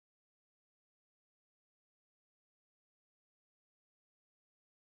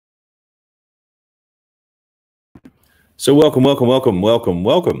So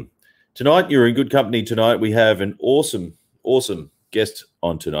welcome. Tonight, you're in good company tonight. We have an awesome guest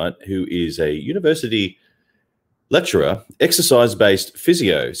on tonight who is a university lecturer, exercise-based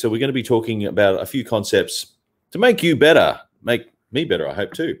physio. So we're going to be talking about a few concepts to make you better, make me better, I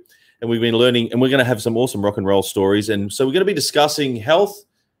hope too. And we've been learning, and we're going to have some awesome rock and roll stories. And so we're going to be discussing health,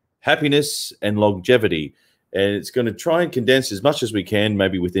 happiness, and longevity. And it's going to try and condense as much as we can,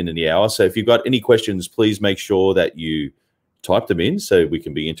 maybe within an hour. So if you've got any questions, please make sure that you type them in so we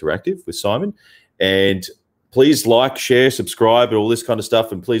can be interactive with Simon. And please like, share, subscribe, and all this kind of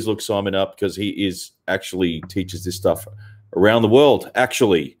stuff. And please look Simon up because he is actually teaches this stuff around the world,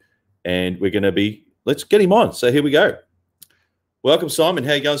 actually. And we're going to be, let's get him on. So here we go. Welcome, Simon.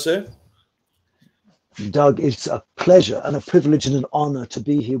 How you going, sir? Doug, it's a pleasure and a privilege and an honor to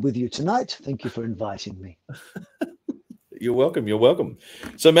be here with you tonight. Thank you for inviting me. You're welcome. You're welcome.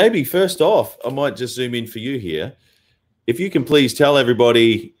 So maybe first off, I might just zoom in for you here. If you can please tell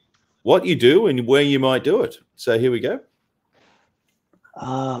everybody what you do and where you might do it. So here we go.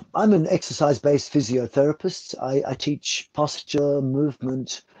 I'm an exercise-based physiotherapist. I teach posture,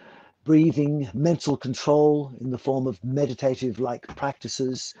 movement, breathing, mental control in the form of meditative-like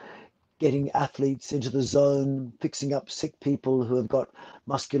practices, getting athletes into the zone, fixing up sick people who have got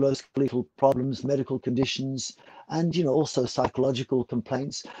musculoskeletal problems, medical conditions, and also psychological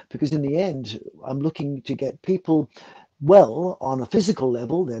complaints. Because in the end, I'm looking to get people well on a physical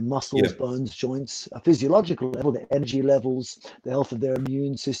level, their muscles, bones, joints, a physiological level, their energy levels, the health of their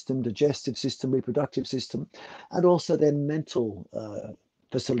immune system, digestive system, reproductive system, and also their mental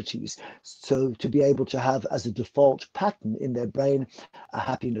facilities. So to be able to have as a default pattern in their brain a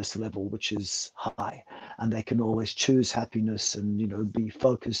happiness level which is high, and they can always choose happiness and be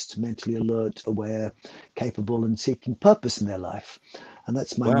focused, mentally alert, aware, capable, and seeking purpose in their life. And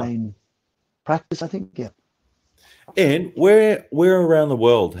that's my main practice, I think. And where around the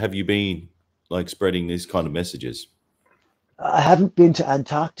world have you been like spreading these kind of messages? I haven't been to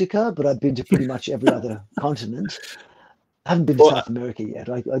Antarctica, but I've been to pretty much every other continent. I haven't been to South America yet.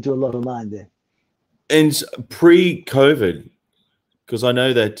 I do a lot online there. And pre-COVID, because I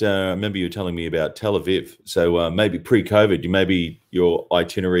know that I remember you were telling me about Tel Aviv. So maybe pre-COVID, maybe your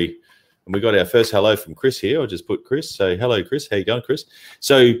itinerary. And we got our first hello from Chris here. I'll just put Chris. So hello, Chris. How you going, Chris?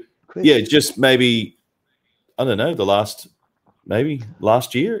 So Chris. Yeah, just maybe, I don't know, maybe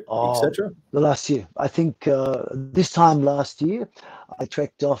last year, etc. The last year. I think this time last year, I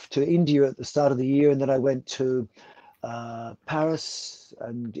trekked off to India at the start of the year, and then I went to Paris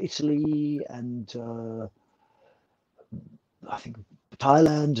and Italy and I think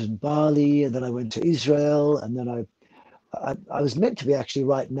Thailand and Bali, and then I went to Israel, and then I was meant to be actually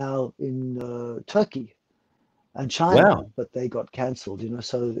right now in Turkey and China, but they got cancelled,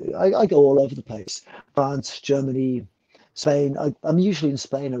 so I go all over the place. France, Germany, Spain. I'm usually in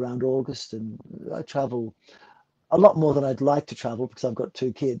Spain around August, and I travel a lot more than I'd like to travel because I've got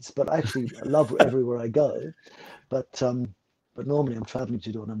 2 kids, but I actually love everywhere I go. But normally I'm traveling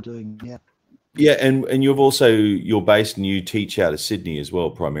to do what I'm doing. Yeah, and you're based and you teach out of Sydney as well,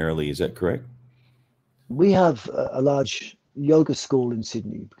 primarily. Is that correct? We have a large yoga school in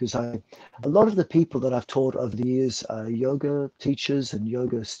Sydney because a lot of the people that I've taught over the years are yoga teachers and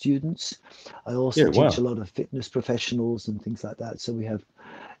yoga students. I also teach a lot of fitness professionals and things like that. So we have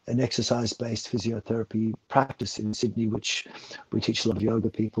an exercise-based physiotherapy practice in Sydney, which we teach a lot of yoga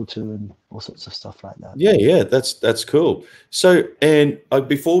people to, and all sorts of stuff like that. Yeah, that's cool. So, and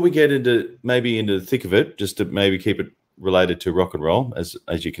before we get into the thick of it, just to maybe keep it related to rock and roll, as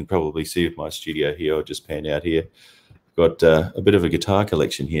you can probably see with my studio here, I'll just pan out here. Got a bit of a guitar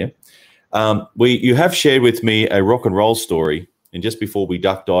collection here. You have shared with me a rock and roll story, and just before we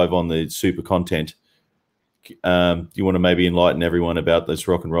duck dive on the super content, you want to maybe enlighten everyone about this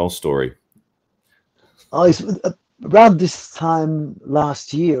rock and roll story? Around this time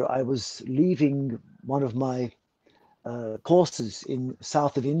last year, I was leaving one of my courses in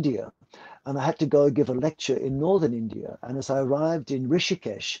south of India, and I had to go give a lecture in northern India. And as I arrived in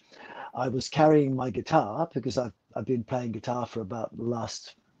Rishikesh, I was carrying my guitar because I've been playing guitar for about the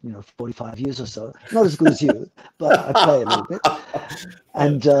last 45 years or so. Not as good as you, but I play a little bit.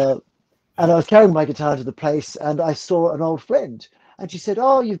 And I was carrying my guitar to the place, and I saw an old friend, and she said,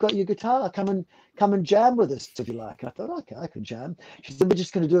 "Oh, you've got your guitar. Come and jam with us if you like." And I thought, okay, I can jam. She said, "We're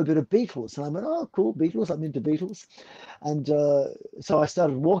just going to do a bit of Beatles." And I went, "Oh, cool, Beatles. I'm into Beatles." And so I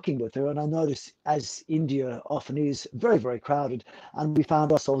started walking with her, and I noticed, as India often is, very, very crowded. And we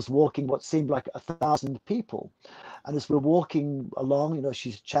found ourselves walking what seemed like 1,000 people. And as we're walking along,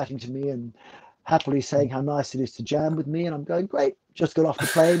 she's chatting to me and happily saying how nice it is to jam with me. And I'm going, great, just got off the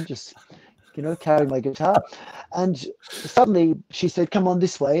plane, just you know, carrying my guitar. And suddenly she said, come on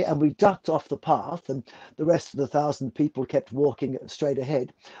this way. And we ducked off the path, and the rest of the 1,000 people kept walking straight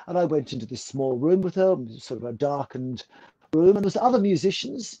ahead. And I went into this small room with her, sort of a darkened room. And there was other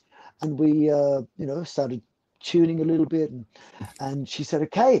musicians. And we, you know, started tuning a little bit. And she said,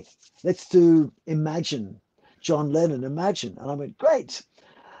 okay, let's do Imagine, John Lennon, Imagine. And I went, great.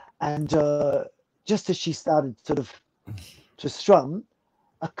 And just as she started sort of to strum,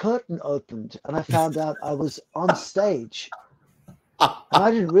 a curtain opened and I found out I was on stage. And I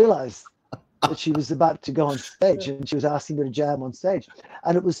didn't realize that she was about to go on stage, and she was asking me to jam on stage.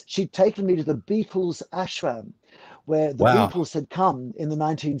 And it was, she'd taken me to the Beatles ashram, where the Beatles had come in the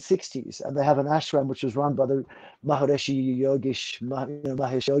 1960s, and they have an ashram which was run by the Maharishi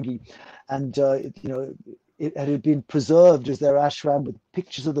Mahesh Yogi. And, you know, it had been preserved as their ashram with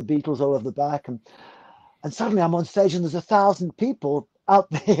pictures of the Beatles all over the back. And suddenly I'm on stage and there's 1,000 people out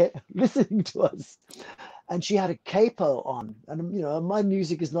there listening to us. And she had a capo on. And, you know, my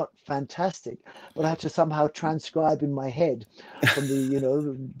music is not fantastic, but I had to somehow transcribe in my head from the, you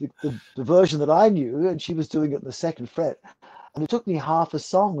know, the version that I knew. And she was doing it in the second fret. And it took me half a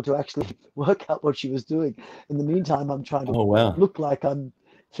song to actually work out what she was doing. In the meantime, I'm trying to look like I'm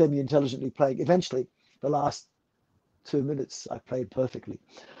semi-intelligently playing. Eventually, the last 2 minutes, I played perfectly.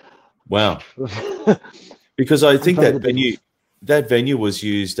 Wow. Because I think that venue was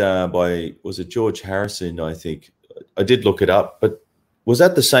used by, was it George Harrison, I think? I did look it up, but was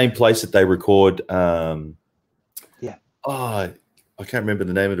that the same place that they record? Yeah. Oh, I can't remember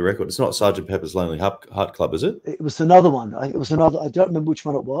the name of the record. It's not Sgt. Pepper's Lonely Heart Club, is it? It was another one. It was another. I don't remember which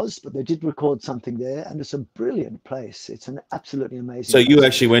one it was, but they did record something there, and it's a brilliant place. It's an absolutely amazing So place. you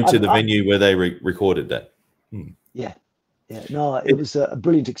actually went to the venue where they recorded that? Yeah. Yeah. No, it was a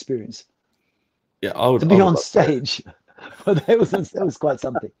brilliant experience. Yeah, I would. To be on stage. But that was quite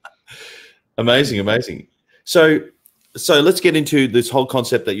something. Amazing, amazing. So let's get into this whole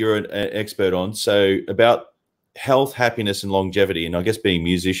concept that you're an expert on. So about health, happiness, and longevity, and I guess being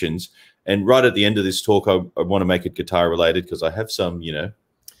musicians. And right at the end of this talk, I want to make it guitar related because I have some, you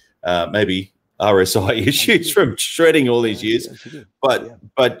know, maybe RSI issues from shredding all these years.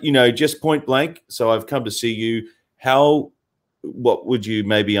 But you know, just point blank. So I've come to see you. What would you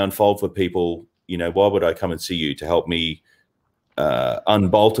maybe unfold for people? You know, why would I come and see you? To help me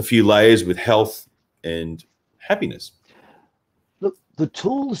unbolt a few layers with health and happiness. Look, the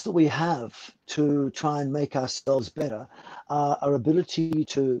tools that we have to try and make ourselves better are our ability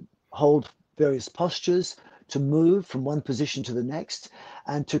to hold various postures, to move from one position to the next,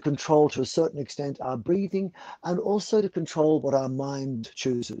 and to control to a certain extent our breathing, and also to control what our mind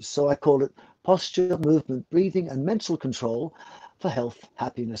chooses. So I call it posture, movement, breathing, and mental control for health,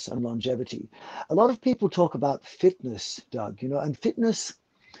 happiness, and longevity. A lot of people talk about fitness, Doug, you know, and fitness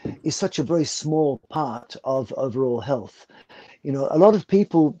is such a very small part of overall health. You know, a lot of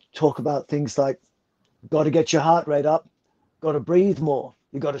people talk about things like, got to get your heart rate up, got to breathe more,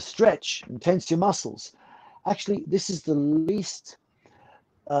 you got to stretch and tense your muscles. Actually, this is the least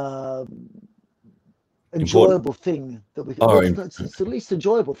enjoyable thing that we can it's the least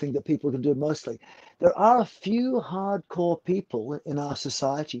enjoyable thing that people can do mostly. There are a few hardcore people in our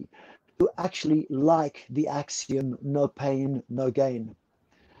society who actually like the axiom, no pain, no gain.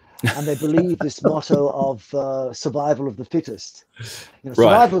 And they believe this motto of survival of the fittest. You know,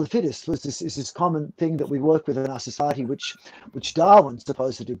 survival of the fittest is this common thing that we work with in our society, which Darwin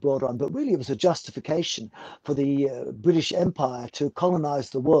supposedly brought on, but really it was a justification for the British Empire to colonize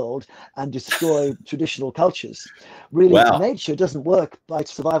the world and destroy traditional cultures. Really, nature doesn't work by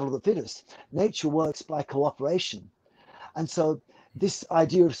survival of the fittest. Nature works by cooperation. And so this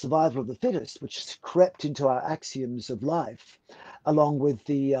idea of survival of the fittest, which has crept into our axioms of life, along with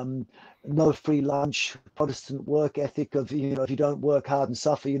the no free lunch, Protestant work ethic of, you know, if you don't work hard and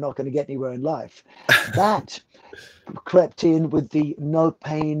suffer, you're not going to get anywhere in life. That crept in with the no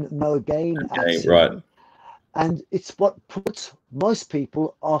pain, no gain axiom. Right. And it's what puts most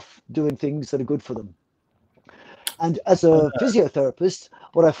people off doing things that are good for them. And as a physiotherapist,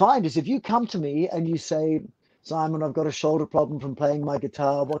 what I find is if you come to me and you say, Simon, I've got a shoulder problem from playing my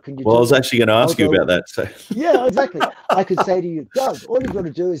guitar. What can you do? Well, I was actually going to ask you about that. So. Yeah, exactly. I could say to you, Doug, all you've got to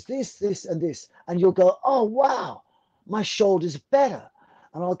do is this, this, and this. And you'll go, oh, wow, my shoulder's better.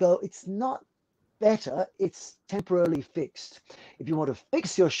 And I'll go, it's not better. It's temporarily fixed. If you want to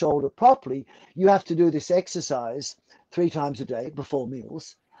fix your shoulder properly, you have to do this exercise 3 times a day before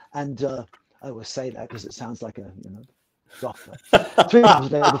meals. And I always say that because it sounds like a, you know, doctor. 3 times a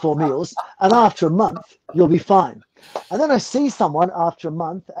day before meals, and after a month you'll be fine. And then I see someone after a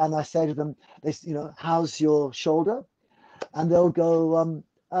month and I say to them, you know, how's your shoulder? And they'll go,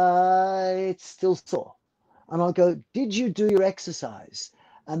 It's still sore. And I'll go, did you do your exercise?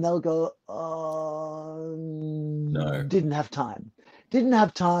 And they'll go, No. didn't have time. Didn't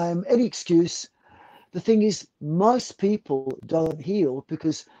have time, any excuse. The thing is, most people don't heal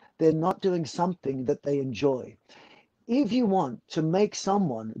because they're not doing something that they enjoy. If you want to make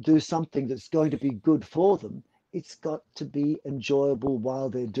someone do something that's going to be good for them, it's got to be enjoyable while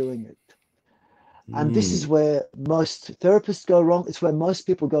they're doing it. And this is Mm, where most therapists go wrong. It's where most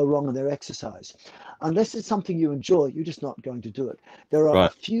people go wrong in their exercise. Unless it's something you enjoy, you're just not going to do it. There are a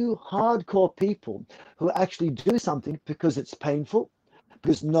right. few hardcore people who actually do something because it's painful,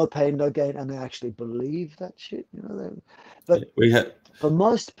 because no pain, no gain, and they actually believe that shit. But We have. for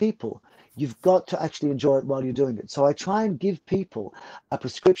most people, you've got to actually enjoy it while you're doing it. So I try and give people a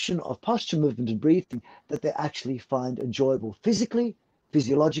prescription of posture, movement, and breathing that they actually find enjoyable physically,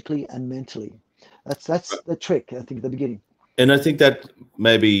 physiologically, and mentally. That's the trick, I think, at the beginning. And I think that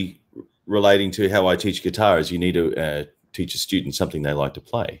maybe relating to how I teach guitar is you need to teach a student something they like to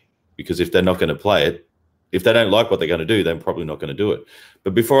play, because if they're not going to play it, if they don't like what they're going to do, they're probably not going to do it.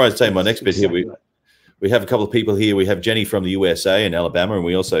 But before I say my That's next bit here, exactly right. we have a couple of people here. We have Jenny from the USA and Alabama, and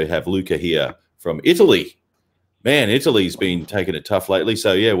we also have Luca here from Italy. Man, Italy's been taking it tough lately.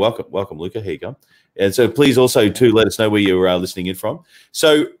 So yeah, welcome, Luca. Here you go. And so please also to let us know where you're listening in from.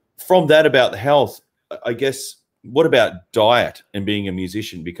 So from that about health, I guess, what about diet and being a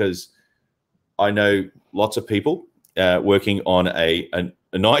musician? Because I know lots of people working on a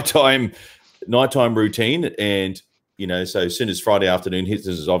nighttime routine, and so as soon as Friday afternoon hits,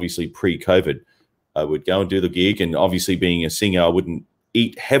 this is obviously pre-COVID, I would go and do the gig, and obviously being a singer, I wouldn't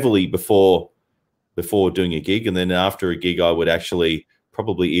eat heavily before doing a gig, and then after a gig, I would actually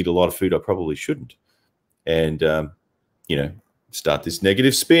probably eat a lot of food I probably shouldn't, and start this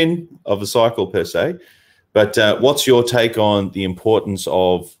negative spin of the cycle per se. But what's your take on the importance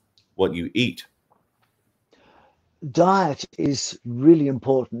of what you eat? Diet is really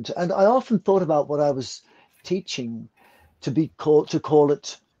important. And I often thought about what I was teaching to call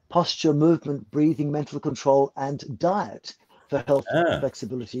it posture, movement, breathing, mental control, and diet for health, Ah,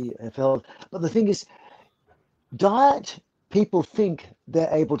 flexibility, and for health. But the thing is, diet, people think they're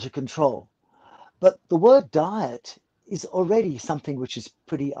able to control. But the word diet is already something which is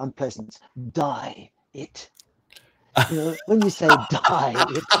pretty unpleasant. Die it. When you say die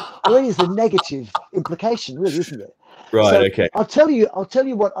it, already is a negative implication, really, isn't it? right. So Okay. I'll tell you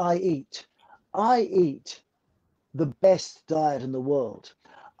what I eat. I eat the best diet in the world.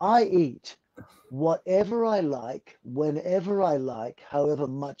 I eat whatever I like, whenever I like, however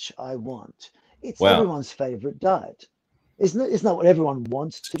much I want. It's Wow. everyone's favorite diet. Isn't it? It's not what everyone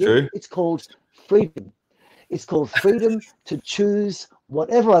wants It's to do. true. It's called freedom. It's called freedom to choose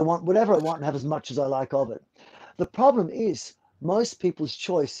whatever I want, whatever I want, and have as much as I like of it. The problem is most people's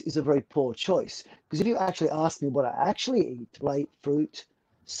choice is a very poor choice. Because if you actually ask me what I actually eat, I eat fruit,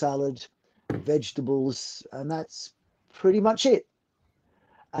 salad, vegetables, and that's pretty much it.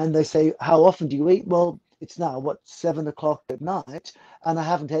 And they say, how often do you eat? Well, it's now, what, 7 o'clock at night, and I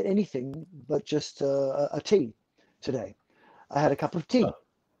haven't had anything but just a tea today. I had a cup of tea,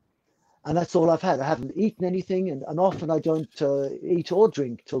 and that's all I've had. I haven't eaten anything, and often I don't eat or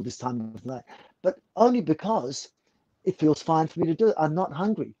drink till this time of night, but only because it feels fine for me to do it. I'm not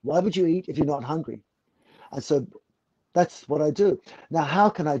hungry. Why would you eat if you're not hungry? And so that's what I do. Now, how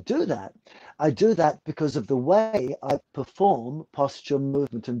can I do that? I do that because of the way I perform posture,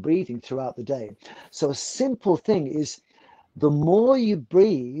 movement, and breathing throughout the day. So a simple thing is the more you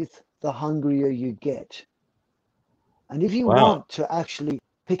breathe, the hungrier you get. And if you Wow. want to actually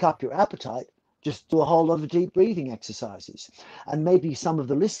pick up your appetite, just do a whole lot of deep breathing exercises. And maybe some of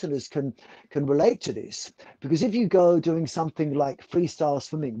the listeners can relate to this. Because if you go doing something like freestyle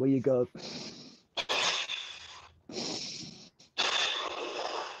swimming, where you go,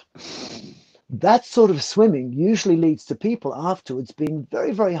 that sort of swimming usually leads to people afterwards being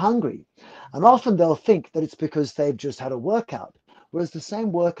very, very hungry. And often they'll think that it's because they've just had a workout. Whereas the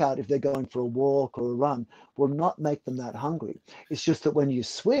same workout, if they're going for a walk or a run, will not make them that hungry. It's just that when you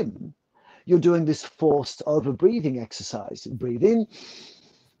swim, you're doing this forced over breathing exercise. Breathe in,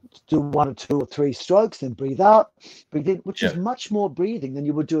 do 1 or 2 or 3 strokes, then breathe out, breathe in, which is Yeah. much more breathing than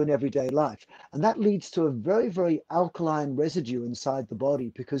you would do in everyday life. And that leads to a very, very alkaline residue inside the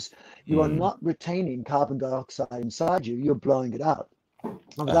body because you are Mm. not retaining carbon dioxide inside you, you're blowing it out.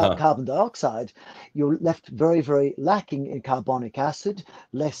 And without Uh-huh. carbon dioxide, you're left very, very lacking in carbonic acid.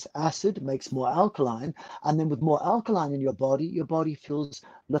 Less acid makes more alkaline. And then with more alkaline in your body feels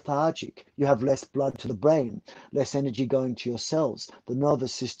lethargic. You have less blood to the brain, less energy going to your cells. The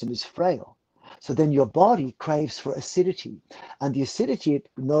nervous system is frail. So then your body craves for acidity, and the acidity it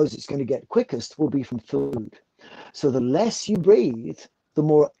knows it's going to get quickest will be from food. So the less you breathe, the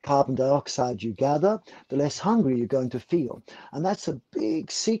more carbon dioxide you gather, the less hungry you're going to feel. And that's a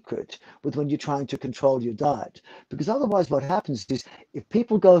big secret with when you're trying to control your diet. Because otherwise what happens is if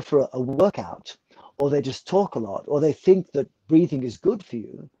people go for a workout, or they just talk a lot, or they think that breathing is good for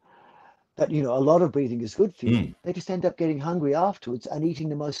you, that a lot of breathing is good for you, they just end up getting hungry afterwards and eating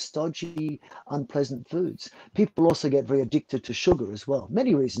the most stodgy, unpleasant foods. People also get very addicted to sugar as well.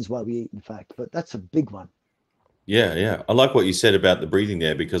 Many reasons why we eat, in fact, but that's a big one. Yeah, yeah. I like what you said about the breathing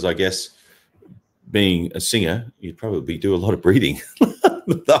there, because I guess being a singer, you'd probably do a lot of breathing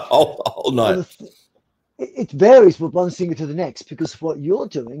the whole night. Well, it varies from one singer to the next, because what you're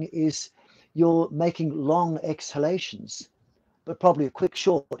doing is you're making long exhalations, but probably a quick,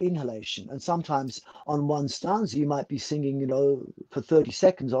 short inhalation. And sometimes on one stanza, you might be singing, for 30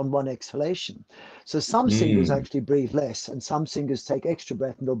 seconds on one exhalation. So some singers actually breathe less, and some singers take extra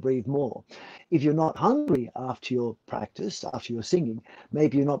breath and they'll breathe more. If you're not hungry after your practice, after your singing,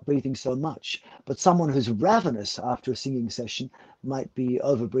 maybe you're not breathing so much. But someone who's ravenous after a singing session might be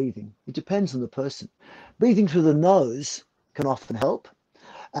over breathing. It depends on the person. Breathing through the nose can often help.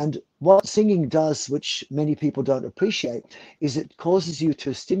 And what singing does, which many people don't appreciate, is it causes you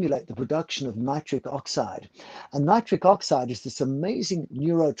to stimulate the production of nitric oxide. And nitric oxide is this amazing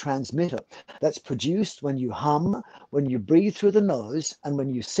neurotransmitter that's produced when you hum, when you breathe through the nose, and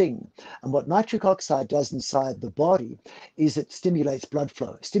when you sing. And what nitric oxide does inside the body is it stimulates blood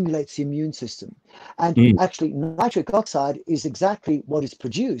flow, stimulates the immune system. And actually, nitric oxide is exactly what is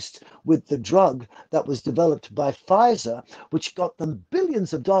produced with the drug that was developed by Pfizer, which got them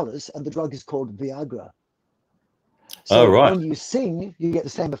billions of dollars, and the drug is called Viagra. So when you sing, you get the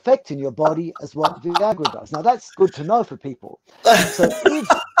same effect in your body as what Viagra does. Now that's good to know for people. So if,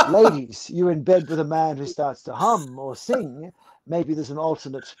 ladies, you're in bed with a man who starts to hum or sing, maybe there's an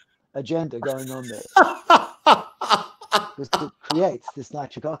alternate agenda going on there. Because it creates this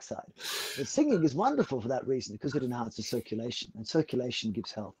nitric oxide. But singing is wonderful for that reason, because it enhances circulation, and circulation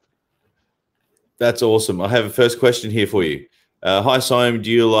gives health. That's awesome. I have a first question here for you. Hi, Simon.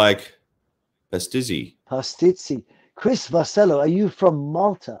 Do you like pastizzi? Pastizzi. Chris Varsello, are you from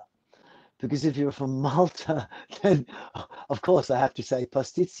Malta? Because if you're from Malta, then of course I have to say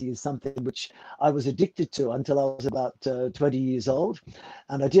pastizzi is something which I was addicted to until I was about 20 years old.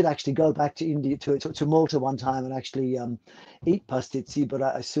 And I did actually go back to India, to Malta one time, and actually eat pastizzi, but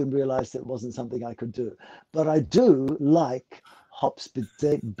I soon realized it wasn't something I could do. But I do like hops,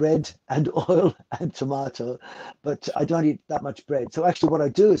 bread and oil and tomato, but I don't eat that much bread. So actually what I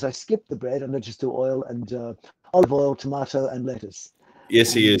do is I skip the bread and I just do oil and olive oil, tomato and lettuce.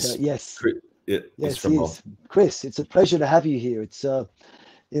 Yes, he is. Yes. Yes, he is. Chris, it's a pleasure to have you here. It's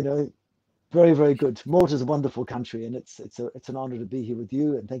very, very good. Malta's a wonderful country, and it's an honor to be here with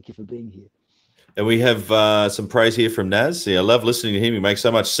you, and thank you for being here. And we have some praise here from Naz. Yeah, I love listening to him. He makes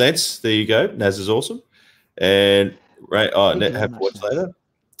so much sense. There you go. Naz is awesome. And have to watch later.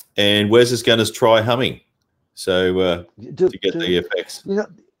 And where's this going to try humming? So to get the effects.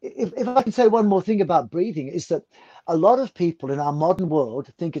 If I can say one more thing about breathing, is that a lot of people in our modern world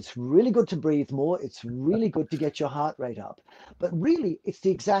think it's really good to breathe more. It's really good to get your heart rate up. But really, it's the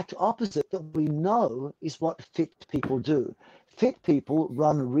exact opposite that we know is what fit people do. Fit people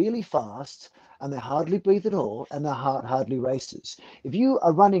run really fast, and they hardly breathe at all, and their heart hardly races. If you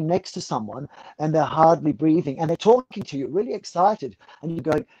are running next to someone and they're hardly breathing and they're talking to you, really excited, and you're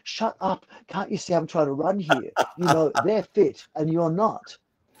going, shut up, can't you see I'm trying to run here? They're fit and you're not.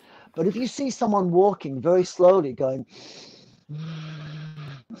 But if you see someone walking very slowly going,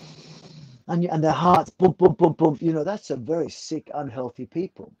 and their hearts boom, boom, boom, boom, that's a very sick, unhealthy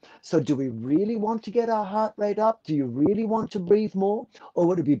people. So do we really want to get our heart rate up? Do you really want to breathe more? Or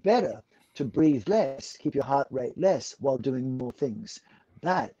would it be better to breathe less, keep your heart rate less while doing more things?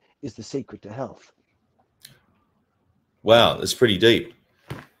 That is the secret to health. Wow, that's pretty deep.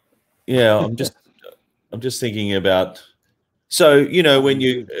 Yeah, I'm just thinking about, so when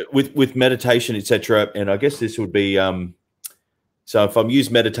you with meditation, etc. And I guess this would be so if I'm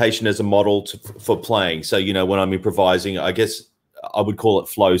using meditation as a model for playing, so when I'm improvising, I guess I would call it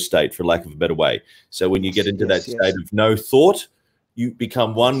flow state, for lack of a better way. So when you get into that state of no thought, you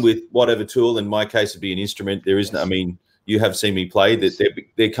become one with whatever tool. In my case, it'd be an instrument. There isn't. I mean, you have seen me play. That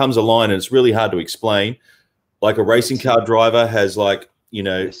there comes a line, and it's really hard to explain. Like a racing car driver has,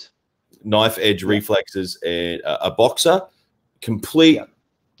 knife edge reflexes, and a boxer complete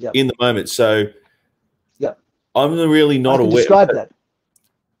in the moment. So I'm really not aware. Describe that.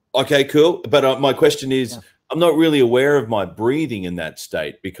 Okay, cool. But my question is, I'm not really aware of my breathing in that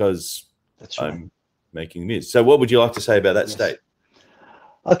state, because That's right. I'm making them is. So what would you like to say about that Yes. state?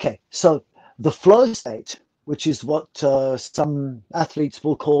 Okay, so the flow state, which is what some athletes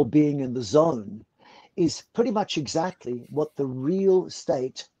will call being in the zone, is pretty much exactly what the real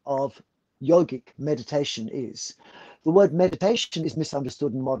state of yogic meditation is. The word meditation is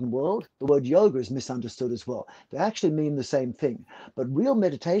misunderstood in the modern world. The word yoga is misunderstood as well. They actually mean the same thing. But real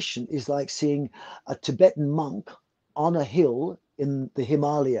meditation is like seeing a Tibetan monk on a hill in the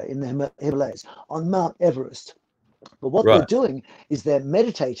Himalayas, on Mount Everest. But what they're Right. doing is they're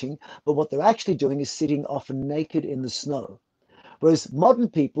meditating, but what they're actually doing is sitting often naked in the snow. Whereas modern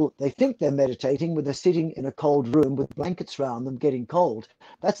people, they think they're meditating when they're sitting in a cold room with blankets around them getting cold.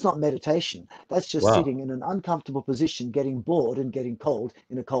 That's not meditation. That's just Wow. sitting in an uncomfortable position, getting bored and getting cold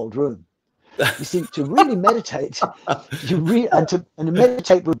in a cold room. You see, to really meditate, and to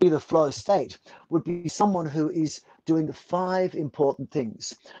meditate would be the flow state, would be someone who is doing the 5 important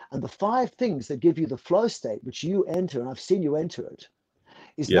things. And the 5 things that give you the flow state, which you enter, and I've seen you enter it,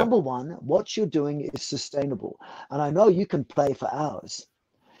 is Yeah. number 1, what you're doing is sustainable. And I know you can play for hours.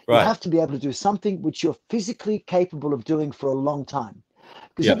 You Right. have to be able to do something which you're physically capable of doing for a long time.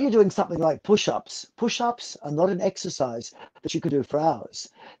 Because if Yeah. you're doing something like push-ups are not an exercise that you can do for hours.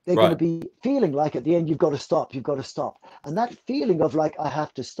 They're going to Right. be feeling like at the end, you've got to stop, you've got to stop. And that feeling of like, I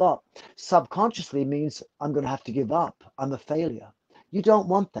have to stop, subconsciously means I'm going to have to give up. I'm a failure. You don't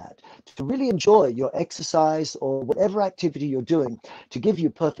want that. To really enjoy your exercise or whatever activity you're doing to give you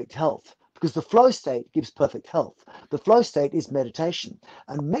perfect health, because the flow state gives perfect health. The flow state is meditation.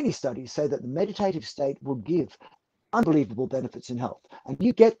 And many studies say that the meditative state will give unbelievable benefits in health. And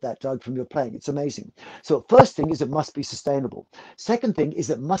you get that, Doug, from your playing. It's amazing. So first thing is it must be sustainable. Second thing is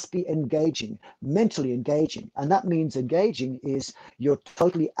it must be engaging, mentally engaging. And that means engaging is you're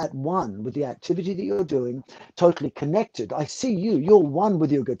totally at one with the activity that you're doing, totally connected. I see you, you're one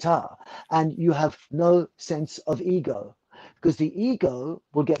with your guitar, and you have no sense of ego, because the ego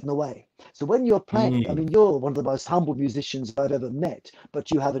will get in the way. So when you're playing, I Mm, mean, you're one of the most humble musicians I've ever met,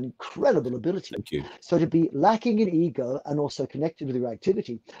 but you have an incredible ability. thank you. So to be lacking in ego and also connected with your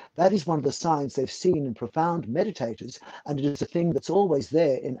activity, that is one of the signs they've seen in profound meditators, and it is a thing that's always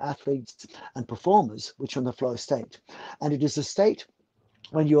there in athletes and performers, which are in the flow state. And it is a state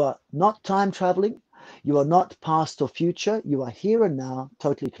when you are not time traveling, you are not past or future, you are here and now,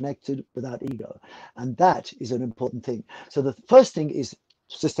 totally connected without ego. And that is an important thing. So the first thing is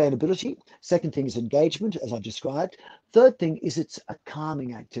sustainability. Second thing is engagement, as I've described. Third thing is it's a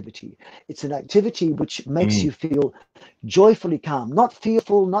calming activity. It's an activity which makes Mm, you feel joyfully calm, not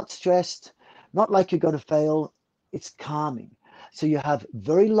fearful, not stressed, not like you're going to fail. It's calming. So you have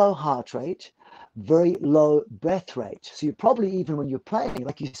very low heart rate, very low breath rate. So you probably, even when you're playing,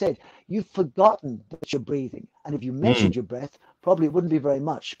 like you said, you've forgotten that you're breathing. And if you mm. measured your breath, probably it wouldn't be very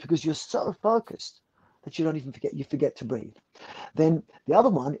much, because you're so focused that you don't even forget, you forget to breathe. Then the other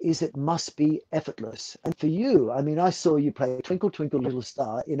one is it must be effortless. And for you, I mean, I saw you play Twinkle Twinkle Little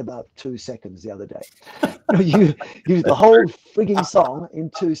Star in about 2 seconds the other day. You did the whole frigging song in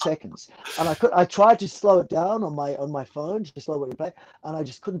 2 seconds. And I tried to slow it down on my phone to slow what you play, and I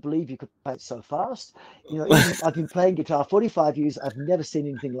just couldn't believe you could play it so fast. Even I've been playing guitar 45 years, I've never seen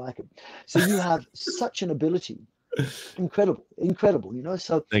anything like it. So you have such an ability. Incredible,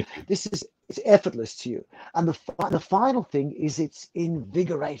 so Thank you. this is, it's effortless to you. And the final thing is it's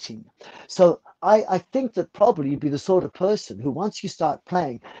invigorating. So I think that probably you'd be the sort of person who, once you start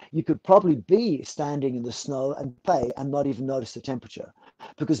playing, you could probably be standing in the snow and play and not even notice the temperature,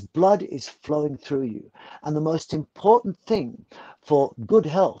 because blood is flowing through you. And the most important thing for good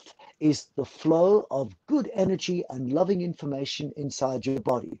health is the flow of good energy and loving information inside your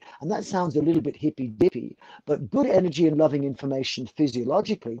body. And that sounds a little bit hippy dippy, but good energy and loving information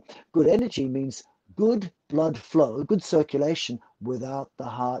physiologically, good energy means good blood flow, good circulation without the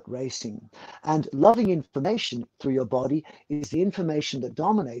heart racing. And loving information through your body is the information that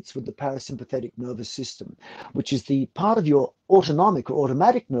dominates with the parasympathetic nervous system, which is the part of your autonomic or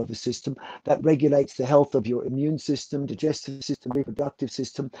automatic nervous system that regulates the health of your immune system, digestive system, reproductive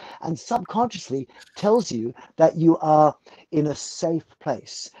system, and subconsciously tells you that you are in a safe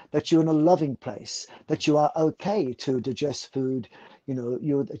place, that you're in a loving place, that you are okay to digest food,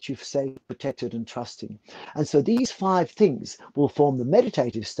 that you're safe, protected, and trusting. And so these 5 things will form the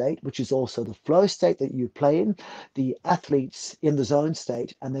meditative state, which is also the flow state that you play in, the athletes in the zone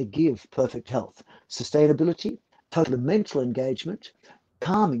state, and they give perfect health, sustainability, total mental engagement,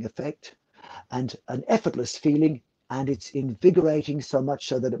 calming effect, and an effortless feeling. And it's invigorating, so much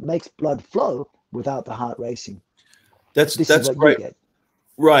so that it makes blood flow without the heart racing. This is That's what you great. get.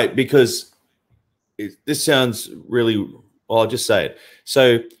 Right, because this sounds really, well, I'll just say it.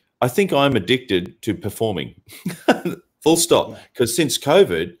 So I think I'm addicted to performing. Full stop. Yeah. Because since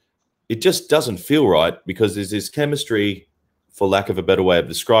COVID, it just doesn't feel right because there's this chemistry, for lack of a better way of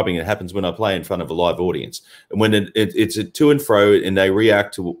describing it, happens when I play in front of a live audience. And when it's a to and fro and they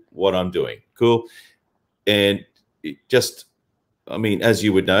react to what I'm doing. Cool. And it just, I mean, as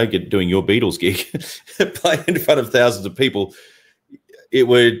you would know, doing your Beatles gig, playing in front of thousands of people,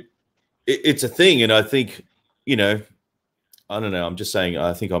 it's a thing. And I think, you know, I don't know, I'm just saying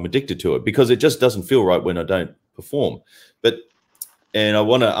I think I'm addicted to it because it just doesn't feel right when I don't perform. And I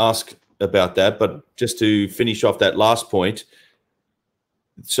want to ask about that, but just to finish off that last point,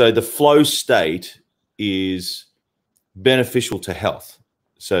 so the flow state is beneficial to health.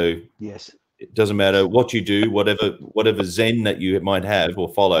 So Yes, it doesn't matter what you do, whatever Zen that you might have or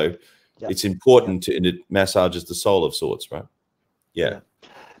follow, it's important and it massages the soul of sorts, right? Yeah.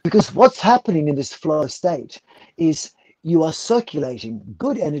 Because what's happening in this flow state is you are circulating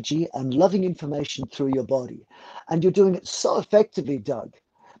good energy and loving information through your body. And you're doing it so effectively, Doug,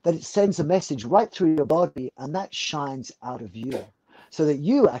 that it sends a message right through your body and that shines out of you. So that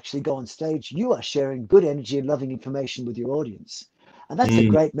you actually go on stage, you are sharing good energy and loving information with your audience. And that's a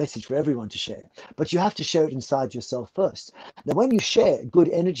great message for everyone to share. But you have to share it inside yourself first. Now, when you share good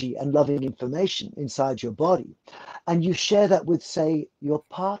energy and loving information inside your body, and you share that with, say, your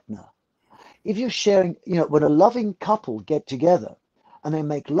partner, if you're sharing, you know, when a loving couple get together and they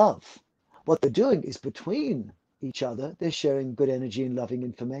make love, what they're doing is between each other, they're sharing good energy and loving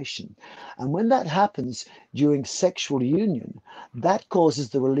information. And when that happens during sexual union, that causes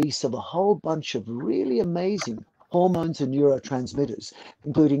the release of a whole bunch of really amazing hormones and neurotransmitters,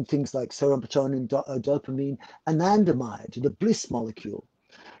 including things like serotonin, dopamine, anandamide, the bliss molecule,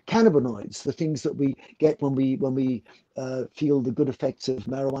 cannabinoids, the things that we get when we feel the good effects of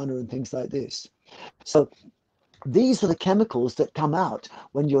marijuana and things like this. So these are the chemicals that come out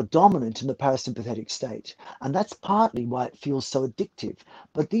when you're dominant in the parasympathetic state. And that's partly why it feels so addictive.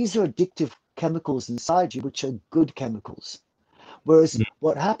 But these are addictive chemicals inside you, which are good chemicals. Whereas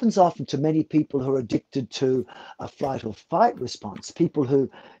what happens often to many people who are addicted to a flight or fight response,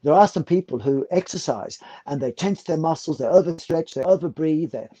 there are some people who exercise and they tense their muscles, they overstretch, they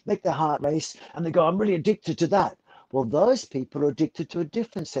overbreathe, they make their heart race, and they go, I'm really addicted to that. Well, those people are addicted to a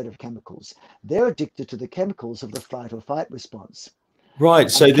different set of chemicals. They're addicted to the chemicals of the flight or fight response. Right.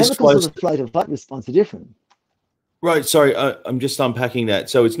 And so the this chemicals flows. of the flight or fight response are different. Right. Sorry, I'm just unpacking that.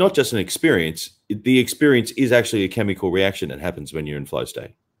 So it's not just an experience. The experience is actually a chemical reaction that happens when you're in flow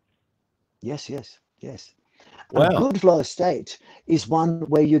state. Yes, yes, yes. A Wow. good flow state is one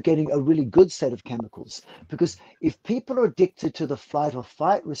where you're getting a really good set of chemicals. Because if people are addicted to the flight or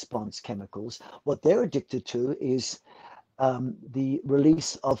fight response chemicals, what they're addicted to is the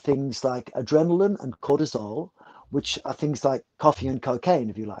release of things like adrenaline and cortisol, which are things like coffee and cocaine,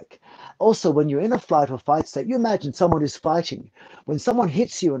 if you like. Also, when you're in a flight or fight state, you imagine someone is fighting. When someone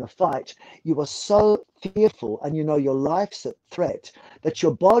hits you in a fight, you are so fearful and you know your life's at threat that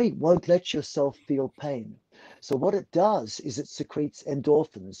your body won't let yourself feel pain. So what it does is it secretes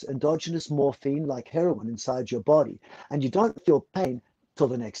endorphins, endogenous morphine like heroin inside your body, and you don't feel pain till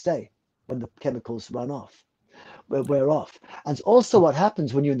the next day when the chemicals wear off. And also what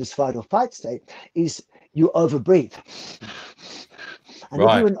happens when you're in this fight or fight state is you overbreathe. And if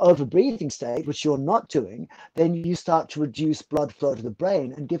Right. you're in overbreathing state, which you're not doing, then you start to reduce blood flow to the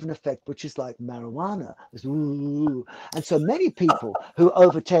brain and give an effect which is like marijuana. And so many people who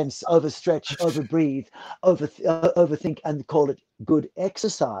overtense, overstretch, overbreathe, overthink, and call it good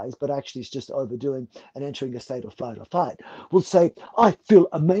exercise, but actually it's just overdoing and entering a state of flight or fight, will say, I feel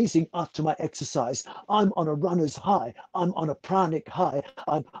amazing after my exercise. I'm on a runner's high. I'm on a pranic high.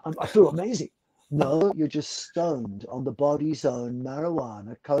 I feel amazing. No, you're just stoned on the body's own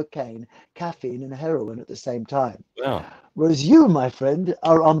marijuana, cocaine, caffeine, and heroin at the same time. Wow. Whereas you, my friend,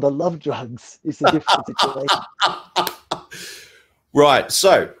 are on the love drugs. It's a different situation. Right.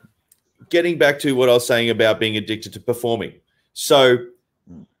 So getting back to what I was saying about being addicted to performing. So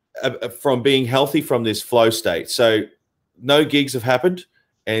from being healthy from this flow state. So no gigs have happened.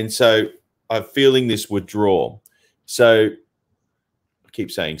 And so I'm feeling this withdrawal. So I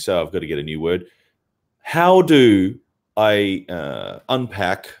keep saying, so I've got to get a new word. How do I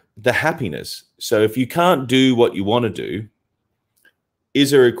unpack the happiness? So if you can't do what you want to do,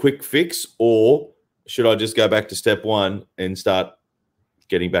 is there a quick fix, or should I just go back to step one and start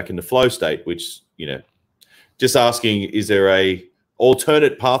getting back into flow state, which, you know, just asking, is there a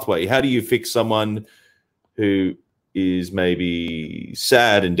alternate pathway? How do you fix someone who is maybe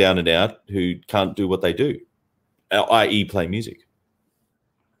sad and down and out, who can't do what they do, i.e. play music?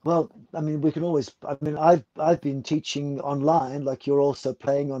 Well, I mean, we can always, I mean, I've been teaching online, like you're also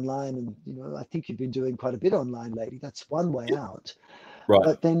playing online, and I think you've been doing quite a bit online lately. That's one way out. Right.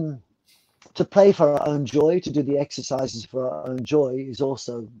 But then to play for our own joy, to do the exercises for our own joy is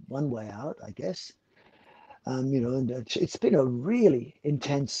also one way out, I guess. And it's been a really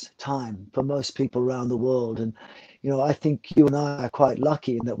intense time for most people around the world. And, I think you and I are quite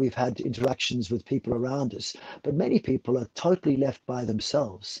lucky in that we've had interactions with people around us, but many people are totally left by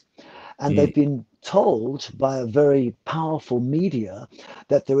themselves. And Mm, they've been told by a very powerful media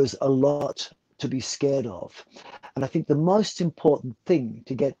that there is a lot to be scared of. And I think the most important thing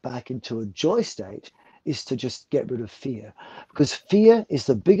to get back into a joy state is to just get rid of fear, because fear is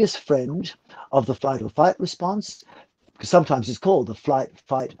the biggest friend of the flight or fight response, because sometimes it's called the flight,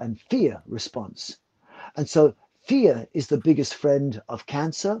 fight, and fear response. And so fear is the biggest friend of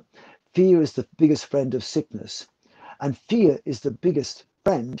cancer. Fear is the biggest friend of sickness. And fear is the biggest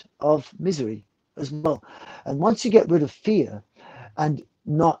friend of misery as well. And once you get rid of fear and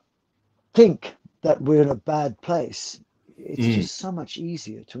not think that we're in a bad place, it's mm, just so much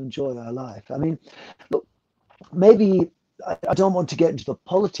easier to enjoy our life. I mean, look, maybe I don't want to get into the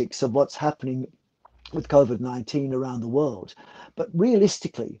politics of what's happening with COVID-19 around the world, but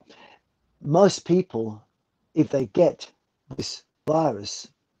realistically, most people, if they get this virus,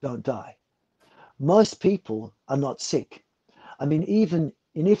 don't die. Most people are not sick. I mean, even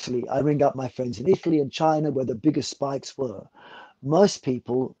in Italy, I ring up my friends in Italy and China, where the biggest spikes were. Most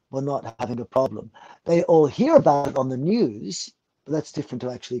people were not having a problem. They all hear about it on the news, but that's different to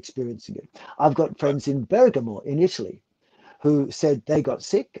actually experiencing it. I've got friends in Bergamo in Italy who said they got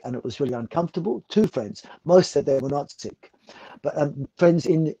sick and it was really uncomfortable. Two friends. Most said they were not sick. But friends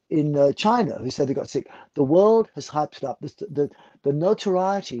in China who said they got sick. The world has hyped it up. The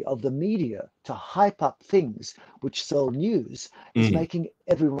notoriety of the media to hype up things which sell news is mm. making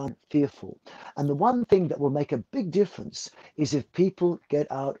everyone fearful. And the one thing that will make a big difference is if people get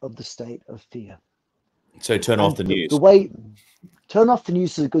out of the state of fear. So turn off And the the news. way turn off the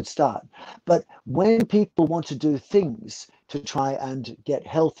news is a good start. But when people want to do things to try and get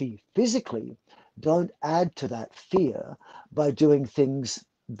healthy physically, don't add to that fear by doing things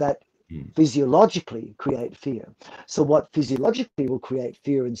that Mm, physiologically create fear. So, what physiologically will create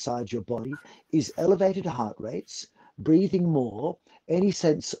fear inside your body is elevated heart rates, breathing more, any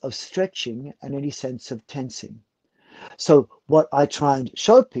sense of stretching, and any sense of tensing. So what I try and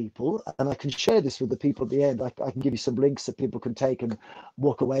show people, and I can share this with the people at the end, I can give you some links that people can take and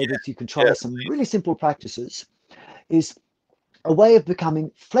walk away with. You can try yeah. some really simple practices, is a way of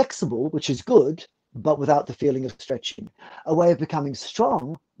becoming flexible, which is good, but without the feeling of stretching. A way of becoming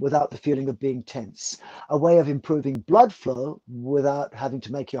strong without the feeling of being tense. A way of improving blood flow without having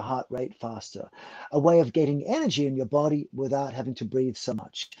to make your heart rate faster. A way of getting energy in your body without having to breathe so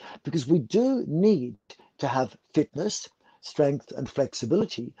much. Because we do need to have fitness, strength, and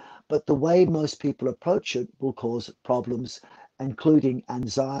flexibility, but the way most people approach it will cause problems, including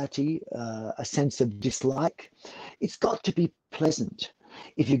anxiety, a sense of dislike. It's got to be pleasant.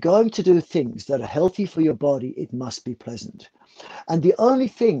 If you're going to do things that are healthy for your body, it must be pleasant. And the only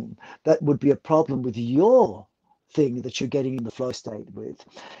thing that would be a problem with your thing that you're getting in the flow state with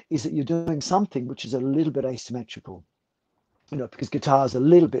is that you're doing something which is a little bit asymmetrical. Because guitar is a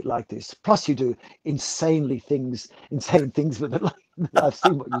little bit like this. Plus, you do insane things with it. I've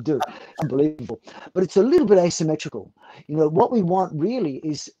seen what you do. It's unbelievable. But it's a little bit asymmetrical. What we want really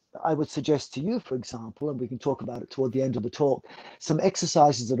is, I would suggest to you, for example, and we can talk about it toward the end of the talk, some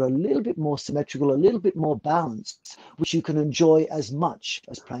exercises that are a little bit more symmetrical, a little bit more balanced, which you can enjoy as much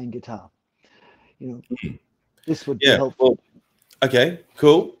as playing guitar. You know, Mm. this would be Yeah. helpful. Well, okay,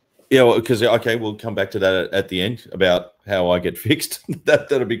 cool. Yeah, well, because okay, we'll come back to that at the end about how I get fixed.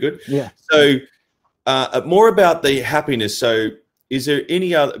 That'll be good. Yeah. So, more about the happiness. So, is there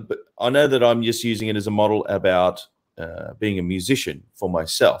any other? But I know that I'm just using it as a model about being a musician for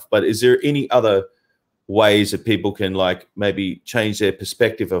myself. But is there any other ways that people can like maybe change their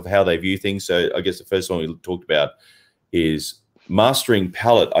perspective of how they view things? So, I guess the first one we talked about is mastering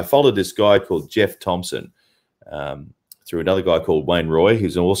palate. I followed this guy called Jeff Thompson. Through another guy called Wayne Roy,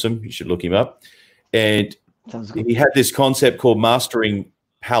 who's awesome. You should look him up. And Sounds good. he had this concept called mastering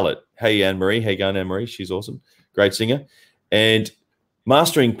palate. Hey, Anne-Marie. How you going, Anne-Marie? She's awesome. Great singer. And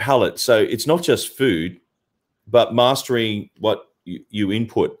mastering palate. So it's not just food, but mastering what you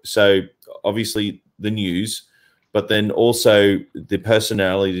input. So obviously the news, but then also the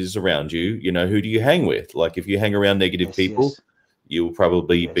personalities around you. Who do you hang with? Like if you hang around negative Yes, people, yes, you'll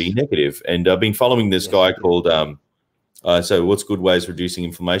probably be yes, negative. And I've been following this yes, guy indeed. called so what's good ways of reducing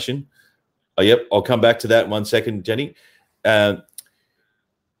inflammation? Oh, yep. I'll come back to that in 1 second, Jenny. Uh,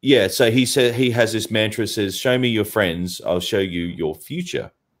 yeah, so he said he has this mantra says, "Show me your friends, I'll show you your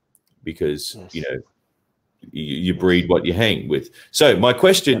future," because you Yes. know you Yes. breed what you hang with. So my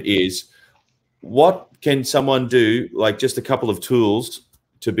question Exactly. is, what can someone do? Like just a couple of tools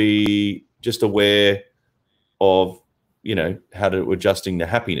to be just aware of, you know, how to adjusting the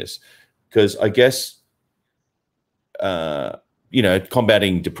happiness, because I guess you know,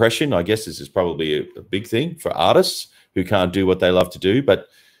 combating depression, I guess this is probably a big thing for artists who can't do what they love to do. But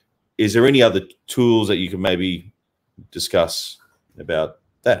is there any other tools that you can maybe discuss about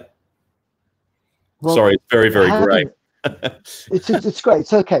that? Well, Sorry, it's very, very great. happiness. It's great.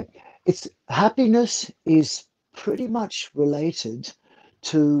 It's okay. It's happiness is pretty much related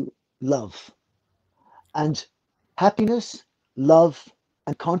to love. And happiness, love,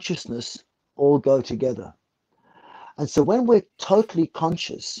 and consciousness all go together. And so when we're totally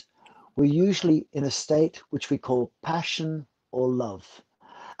conscious, we're usually in a state which we call passion or love.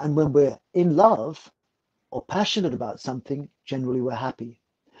 And when we're in love or passionate about something, generally we're happy.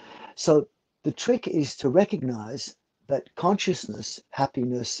 So the trick is to recognize that consciousness,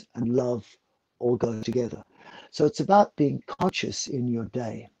 happiness, and love all go together. So it's about being conscious in your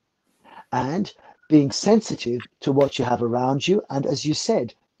day and being sensitive to what you have around you. And as you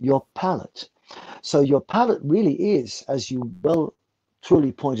said, your palate. So your palate really is, as you well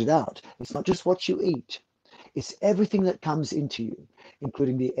truly pointed out, it's not just what you eat, it's everything that comes into you,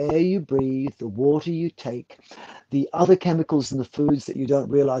 including the air you breathe, the water you take, the other chemicals in the foods that you don't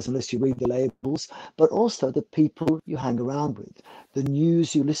realize unless you read the labels, but also the people you hang around with, the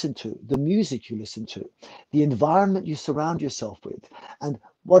news you listen to, the music you listen to, the environment you surround yourself with. And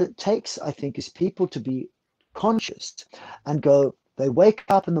what it takes, I think, is people to be conscious and go, they wake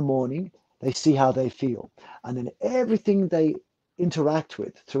up in the morning, they see how they feel, and then everything they interact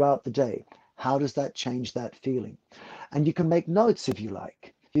with throughout the day, how does that change that feeling? And you can make notes if you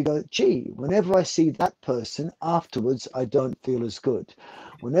like. You go, gee, whenever I see that person, afterwards, I don't feel as good.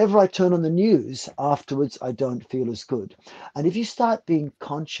 Whenever I turn on the news, afterwards, I don't feel as good. And if you start being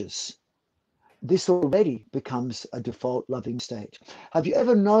conscious, this already becomes a default loving state. Have you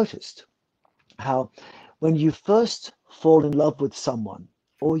ever noticed how when you first fall in love with someone,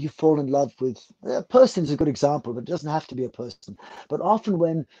 or you fall in love with a person is a good example, but it doesn't have to be a person. But often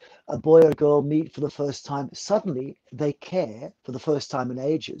when a boy or a girl meet for the first time, suddenly they care for the first time in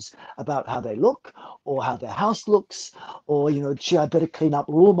ages about how they look or how their house looks, or, you know, gee, I better clean up.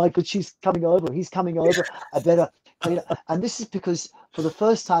 Oh my God, she's coming over, he's coming over. I better clean up. And this is because for the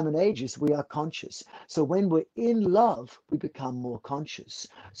first time in ages, we are conscious. So when we're in love, we become more conscious.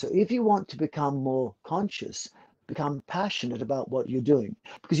 So if you want to become more conscious, become passionate about what you're doing,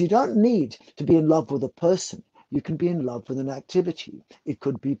 because you don't need to be in love with a person. You can be in love with an activity. It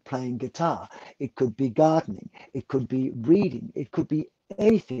could be playing guitar. It could be gardening. It could be reading. It could be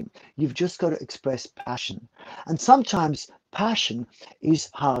anything. You've just got to express passion. And sometimes passion is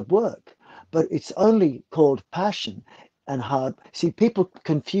hard work, but it's only called passion and hard. See, people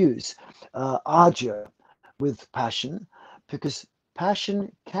confuse ardor with passion because passion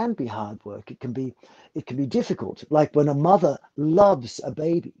can be hard work. It can be difficult. Like when a mother loves a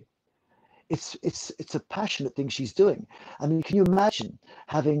baby, it's a passionate thing she's doing. I mean, can you imagine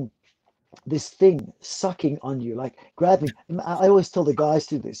having this thing sucking on you, like grabbing? I always tell the guys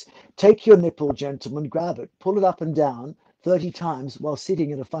to do this. Take your nipple, gentlemen, grab it, pull it up and down 30 times while sitting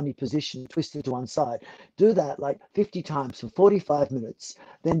in a funny position, twisted to one side. Do that like 50 times for 45 minutes,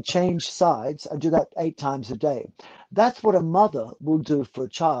 then change sides and do that 8 times a day. That's what a mother will do for a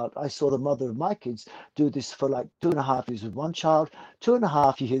child. I saw the mother of my kids do this for like 2.5 years with one child,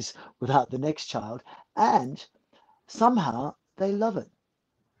 2.5 years without the next child, and somehow they love it.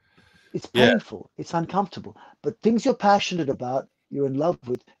 It's Yeah, painful, it's uncomfortable, but things you're passionate about, you're in love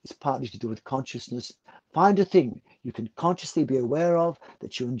with, is partly to do with consciousness. Find a thing you can consciously be aware of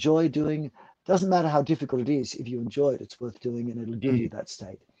that you enjoy doing. Doesn't matter how difficult it is. If you enjoy it, it's worth doing, and it'll give you that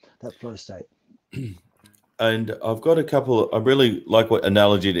state, that flow state. and I've got a couple. I really like what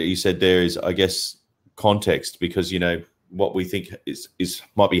analogy that you said there is, I guess, context, because you know what we think is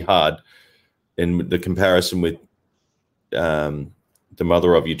might be hard, in the comparison with the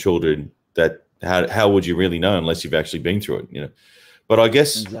mother of your children. That how would you really know unless you've actually been through it, you know? But I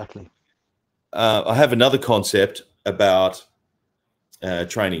guess Exactly. I have another concept about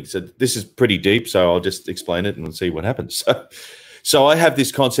training. So this is pretty deep, so I'll just explain it and we'll see what happens. So I have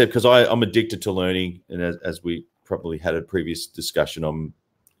this concept because I'm addicted to learning, and as we probably had a previous discussion, I'm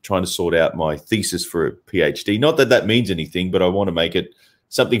trying to sort out my thesis for a PhD. Not that that means anything, but I want to make it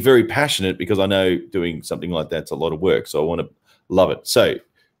something very passionate because I know doing something like that's a lot of work. So I want to love it. So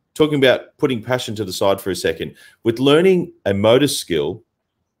talking about putting passion to the side for a second, with learning a motor skill,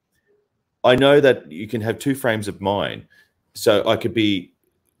 I know that you can have two frames of mind. So I could be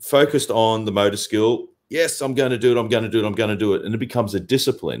focused on the motor skill. Yes, I'm going to do it. I'm going to do it. I'm going to do it. And it becomes a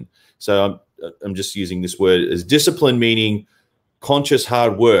discipline. So I'm just using this word as discipline, meaning conscious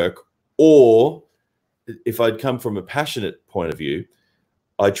hard work. Or if I'd come from a passionate point of view,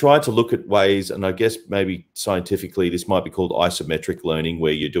 I try to look at ways, and I guess maybe scientifically this might be called isometric learning,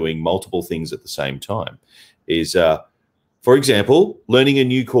 where you're doing multiple things at the same time. Is for example, learning a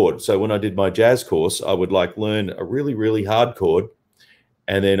new chord. So when I did my jazz course, I would like learn a really, really hard chord,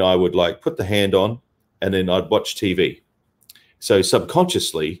 and then I would like put the hand on, and then I'd watch TV. So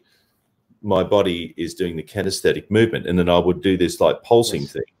subconsciously, my body is doing the kinesthetic movement, and then I would do this like pulsing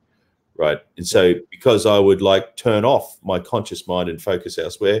thing. Right. And so because I would like turn off my conscious mind and focus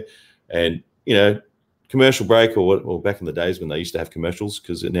elsewhere, and, you know, commercial break, or back in the days when they used to have commercials,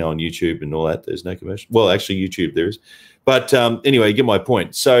 because now on YouTube and all that, there's no commercial. Well, actually YouTube there is. But anyway, you get my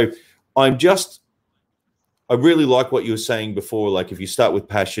point. So I really like what you were saying before. Like if you start with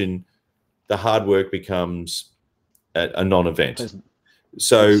passion, the hard work becomes a non-event.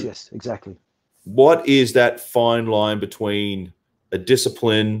 So yes, exactly. What is that fine line between a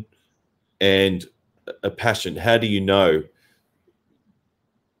discipline and a passion? How do you know?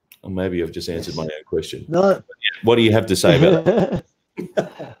 Or maybe I've just answered my own question. No. What do you have to say about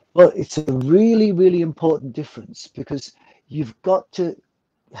that? Well, it's a really, really important difference, because you've got to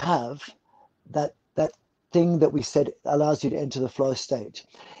have that thing that we said allows you to enter the flow state.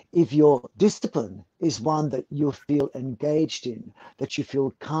 If your discipline is one that you feel engaged in, that you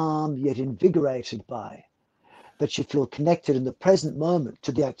feel calm yet invigorated by, that you feel connected in the present moment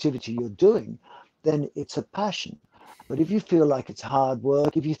to the activity you're doing, then it's a passion. But if you feel like it's hard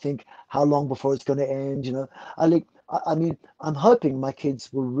work, if you think how long before it's going to end, you know, I mean, I'm hoping my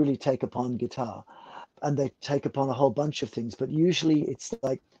kids will really take upon guitar, and they take upon a whole bunch of things. But usually it's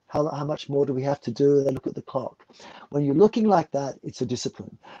like, how much more do we have to do? They look at the clock. When you're looking like that, it's a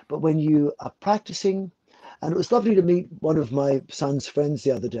discipline. But when you are practicing, and it was lovely to meet one of my son's friends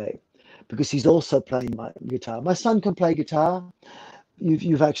the other day, because he's also playing my guitar. My son can play guitar.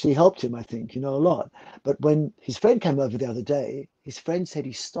 You've actually helped him, I think, you know, a lot. But when his friend came over the other day, his friend said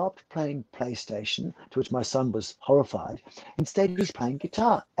he stopped playing PlayStation, to which my son was horrified. Instead, he's playing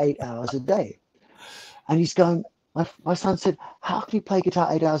guitar 8 hours a day. And he's going, my son said, how can you play guitar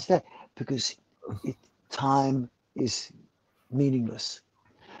 8 hours a day? Because time is meaningless.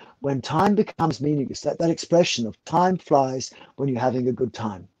 When time becomes meaningless, that expression of time flies when you're having a good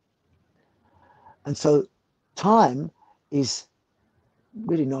time. And so time is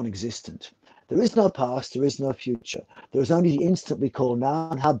really non-existent. There is no past, there is no future. There is only the instant we call now.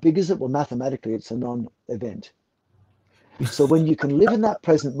 And how big is it? Well, mathematically, it's a non-event. So when you can live in that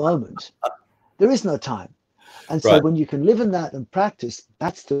present moment, there is no time. And so when you can live in that and practice,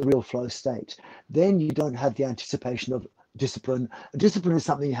 that's the real flow state. Then you don't have the anticipation of discipline. Discipline is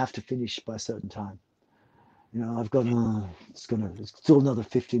something you have to finish by a certain time. You know, I've got, it's still another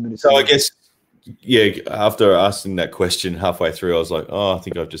 15 minutes. So I guess, yeah, after asking that question halfway through, I was like, oh, I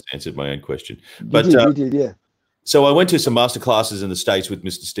think I've just answered my own question. But you did, yeah. So I went to some master classes in the States with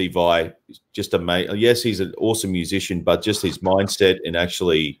Mr. Steve Vai. Just amazing. Yes, he's an awesome musician, but just his mindset and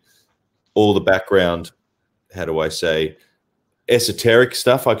actually all the background, how do I say, esoteric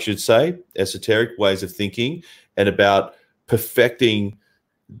stuff, I should say, esoteric ways of thinking, and about perfecting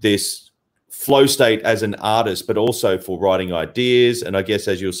this flow state as an artist, but also for writing ideas. And I guess,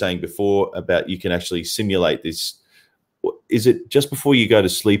 as you were saying before, about you can actually simulate this. Is it just before you go to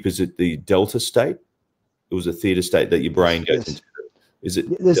sleep? Is it the delta state? It was a theta state that your brain goes into. Is it?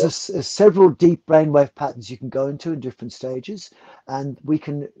 There's several deep brainwave patterns you can go into in different stages, and we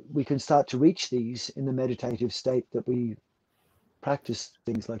can start to reach these in the meditative state that we practice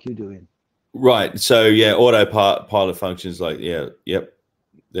things like you do in. Right. So yeah, autopilot functions like yep.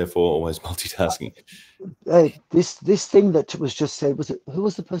 Therefore, always multitasking. Hey, this thing that was just said, who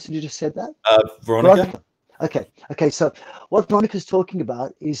was the person who just said that? Veronica. Okay. So what Veronica's talking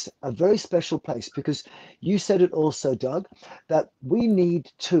about is a very special place, because you said it also, Doug, that we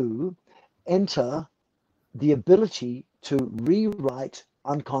need to enter the ability to rewrite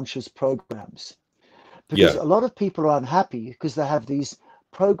unconscious programs, because a lot of people are unhappy because they have these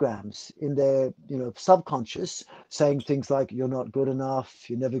programs in their subconscious saying things like, you're not good enough,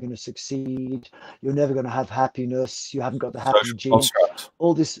 you're never going to succeed, you're never going to have happiness, you haven't got the happy gene,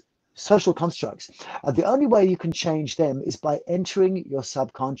 all this social constructs. The only way you can change them is by entering your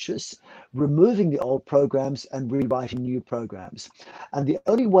subconscious, removing the old programs and rewriting new programs. And the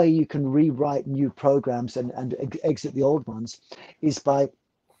only way you can rewrite new programs and exit the old ones is by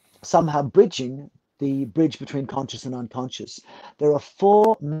somehow bridging the bridge between conscious and unconscious. There are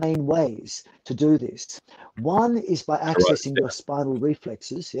four main ways to do this. One is by accessing your spinal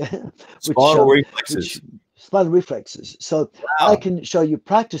reflexes, yeah, Spinal which reflexes. spinal reflexes. So I Wow. can show you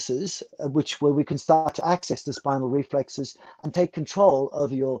practices where we can start to access the spinal reflexes and take control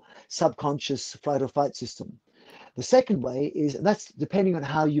over your subconscious flight or fight system. The second way is, and that's depending on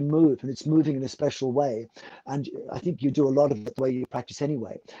how you move, and it's moving in a special way. And I think you do a lot of it the way you practice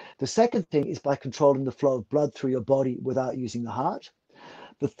anyway. The second thing is by controlling the flow of blood through your body without using the heart.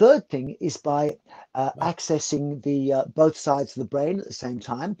 The third thing is by accessing the both sides of the brain at the same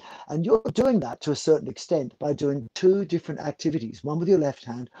time. And you're doing that to a certain extent by doing two different activities, one with your left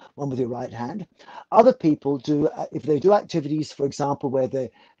hand, one with your right hand. Other people do, if they do activities, for example, where they're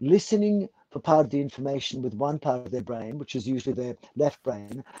listening for part of the information with one part of their brain, which is usually their left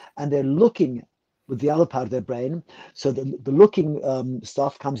brain, and they're looking with the other part of their brain. So the looking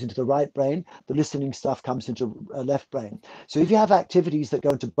stuff comes into the right brain, the listening stuff comes into left brain. So if you have activities that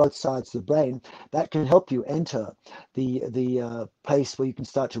go into both sides of the brain, that can help you enter the place where you can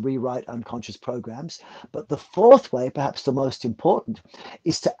start to rewrite unconscious programs. But the fourth way, perhaps the most important,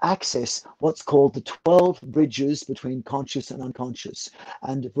 is to access what's called the 12 bridges between conscious and unconscious.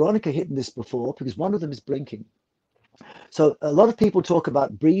 And Veronica hit on this before because one of them is blinking. So a lot of people talk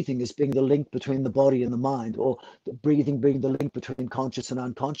about breathing as being the link between the body and the mind, or the breathing being the link between conscious and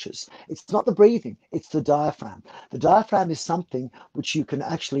unconscious. It's not the breathing, it's the diaphragm. The diaphragm is something which you can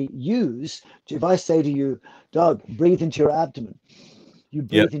actually use. If I say to you, Doug, breathe into your abdomen, you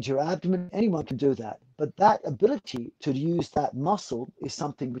breathe into your abdomen, anyone can do that. But that ability to use that muscle is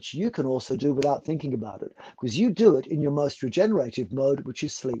something which you can also do without thinking about it, because you do it in your most regenerative mode, which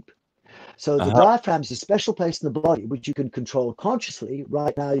is sleep. So the diaphragm is a special place in the body which you can control consciously.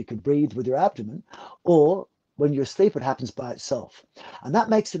 Right now, you can breathe with your abdomen, or when you're asleep, it happens by itself. And that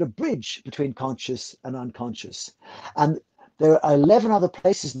makes it a bridge between conscious and unconscious. And there are 11 other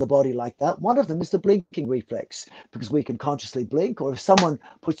places in the body like that. One of them is the blinking reflex, because we can consciously blink, or if someone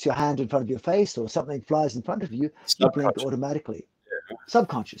puts your hand in front of your face or something flies in front of you, you blink automatically.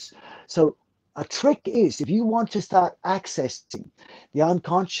 Subconscious. So a trick is, if you want to start accessing the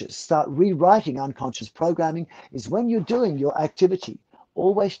unconscious, start rewriting unconscious programming, is when you're doing your activity,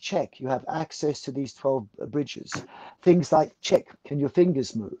 always check you have access to these 12 bridges. Things like check, can your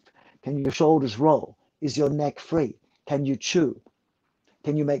fingers move? Can your shoulders roll? Is your neck free? Can you chew?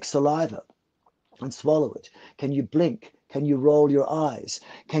 Can you make saliva and swallow it? Can you blink? Can you roll your eyes?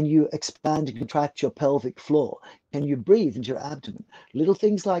 Can you expand and contract your pelvic floor? Can you breathe into your abdomen? Little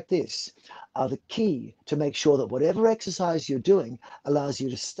things like this are the key to make sure that whatever exercise you're doing allows you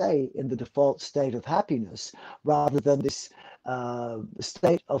to stay in the default state of happiness, rather than this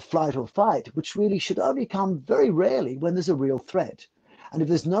state of flight or fight, which really should only come very rarely when there's a real threat. And if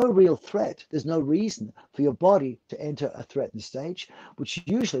there's no real threat, there's no reason for your body to enter a threatened stage, which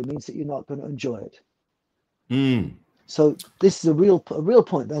usually means that you're not going to enjoy it. So this is a real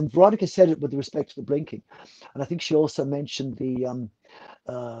point. And Veronica said it with respect to the blinking. And I think she also mentioned the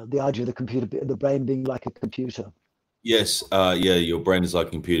idea of the computer, the brain being like a computer. Yes. Yeah, your brain is like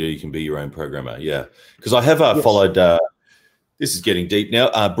a computer. You can be your own programmer. Yeah. Because I have followed, this is getting deep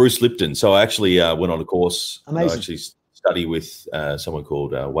now, Bruce Lipton. So I actually went on a course. Amazing. I actually study with someone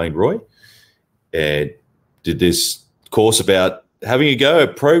called Wayne Roy, and did this course about having a go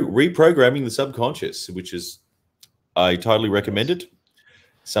at reprogramming the subconscious, which is, I totally recommend it.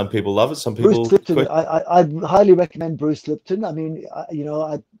 Some people love it. Some people. Bruce Lipton, I highly recommend Bruce Lipton. I mean,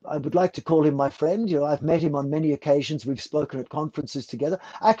 I would like to call him my friend. I've met him on many occasions. We've spoken at conferences together.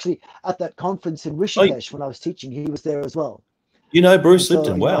 Actually, at that conference in Rishikesh when I was teaching, he was there as well. You know Bruce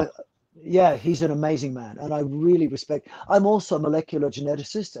Lipton, wow. Yeah, he's an amazing man, and I really respect. I'm also a molecular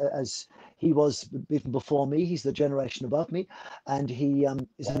geneticist, as he was even before me. He's the generation above me, and he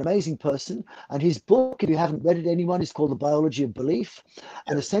is an amazing person. And his book, if you haven't read it, anyone, is called The Biology of Belief.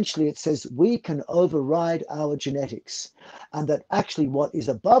 And essentially it says we can override our genetics, and that actually what is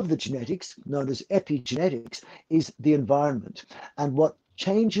above the genetics, known as epigenetics, is the environment. And what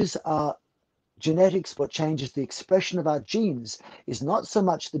changes our genetics, what changes the expression of our genes, is not so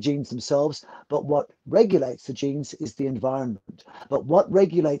much the genes themselves, but what regulates the genes is the environment. But what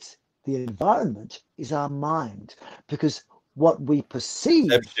regulates the environment is our mind, because what we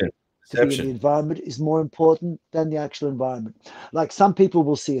perceive to be in the environment is more important than the actual environment. Like some people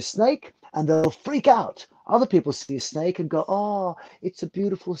will see a snake and they'll freak out. Other people see a snake and go, oh, it's a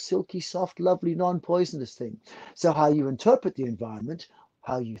beautiful, silky, soft, lovely, non-poisonous thing. So how you interpret the environment,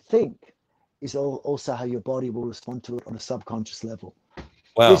 how you think, is also how your body will respond to it on a subconscious level.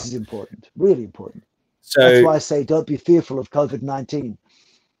 This is important, really important. So that's why I say don't be fearful of COVID-19.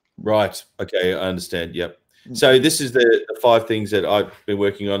 Right. Okay, I understand. Yep. So this is the 5 things that I've been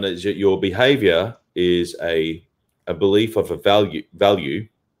working on. Is that your behavior is a belief of a value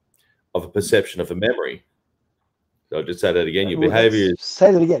of a perception of a memory. So I'll just say that again. Your behavior is,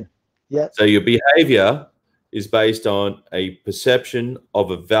 say that again. Yeah. so your behavior is based on a perception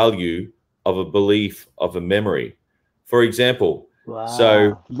of a value of a belief of a memory. For example,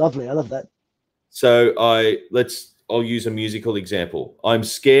 Wow. Lovely. I love that. so I'll use a musical example. I'm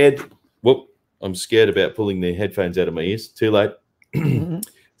scared. Whoop. I'm scared about pulling the headphones out of my ears. Too late.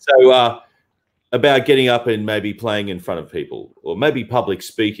 So about getting up and maybe playing in front of people, or maybe public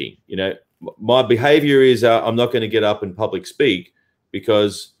speaking. You know, my behavior is I'm not going to get up and public speak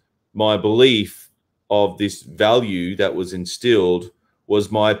because my belief of this value that was instilled was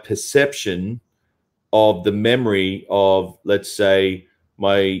my perception of the memory of, let's say,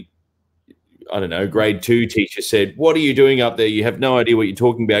 my, I don't know, grade 2 teacher said, "What are you doing up there? You have no idea what you're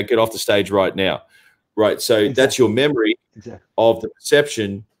talking about. Get off the stage right now." Right. So that's your memory of the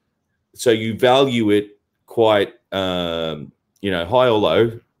perception. So you value it quite, high or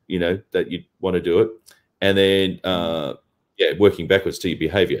low, that you want to do it. And then, working backwards to your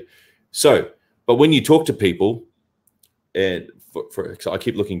behavior. So, but when you talk to people, and so I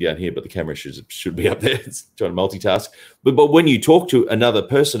keep looking down here, but the camera should be up there. It's trying to multitask. But when you talk to another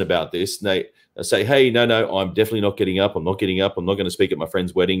person about this, and they say, "Hey, no, I'm definitely not getting up. I'm not getting up. I'm not going to speak at my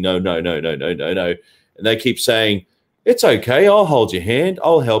friend's wedding. No. And they keep saying, "It's okay. I'll hold your hand.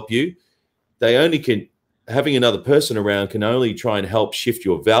 I'll help you." They only can, having another person around can only try and help shift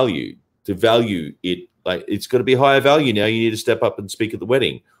your value to value it. Like, it's got to be higher value now. You need to step up and speak at the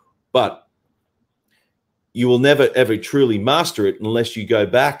wedding. But you will never, ever truly master it unless you go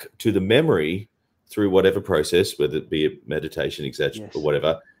back to the memory through whatever process, whether it be a meditation, etc., or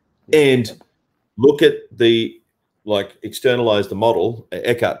whatever, and look at externalize the model.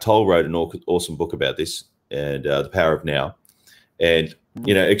 Eckhart Tolle wrote an awesome book about this, and The Power of Now. And,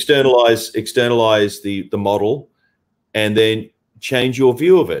 externalize the model, and then change your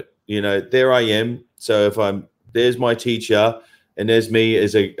view of it. There I am. So if there's my teacher and there's me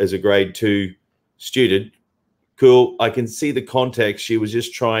as a grade 2 student, cool. I can see the context. She was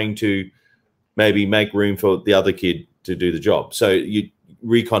just trying to maybe make room for the other kid to do the job. So you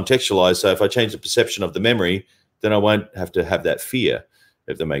recontextualize. So if I change the perception of the memory, then I won't have to have that fear,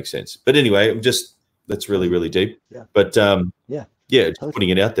 if that makes sense. But anyway, that's really, really deep. Yeah. But just putting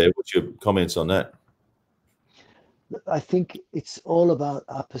it out there. What's your comments on that? I think it's all about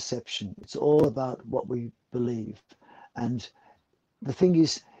our perception. It's all about what we believe. And the thing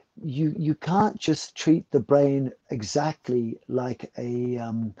is, you can't just treat the brain exactly like a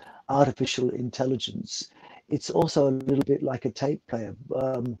artificial intelligence. It's also a little bit like a tape player.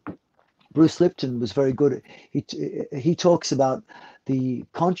 Bruce Lipton was very good. He talks about the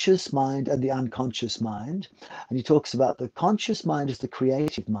conscious mind and the unconscious mind. And he talks about the conscious mind as the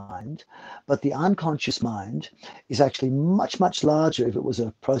creative mind, but the unconscious mind is actually much, much larger if it was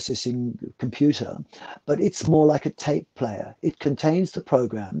a processing computer, but it's more like a tape player. It contains the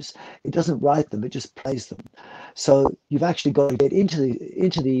programs. It doesn't write them, it just plays them. So you've actually got to get into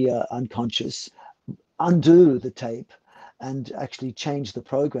the unconscious, undo the tape, and actually change the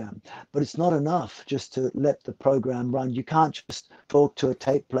program. But it's not enough just to let the program run. You can't just talk to a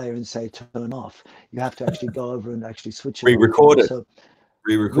tape player and say turn off. You have to actually go over and actually switch it on. Re-record it. So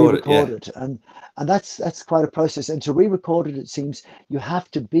re-record it. And that's quite a process. And to re-record it seems you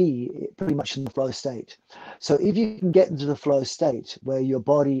have to be pretty much in the flow state. So if you can get into the flow state where your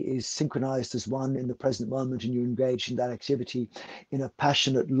body is synchronized as one in the present moment and you engage in that activity in a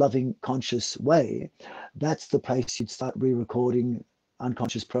passionate, loving, conscious way, that's the place you'd start re-recording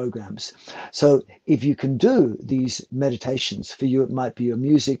unconscious programs. So if you can do these meditations, for you it might be your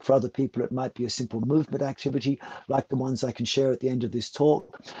music, for other people it might be a simple movement activity like the ones I can share at the end of this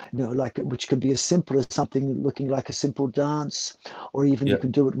talk, which can be as simple as something looking like a simple dance, or even you can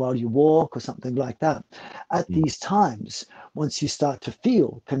do it while you walk or something like that. At these times, once you start to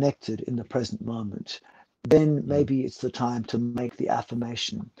feel connected in the present moment, then maybe it's the time to make the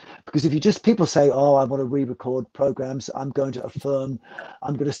affirmation. Because if you just, people say, oh, I want to re-record programs, I'm going to affirm,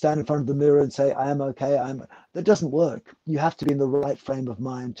 I'm going to stand in front of the mirror and say, I am okay, that doesn't work. You have to be in the right frame of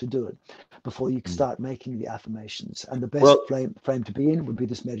mind to do it before you can start making the affirmations. And the best frame to be in would be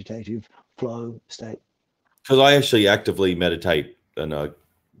this meditative flow state. Because I actually actively meditate, and I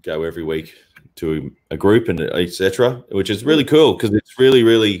go every week to a group and etc., which is really cool, because it's really,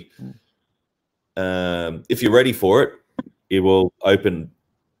 really, if you're ready for it, it will open,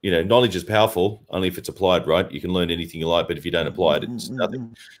 knowledge is powerful only if it's applied right. You can learn anything you like, but if you don't apply it, it's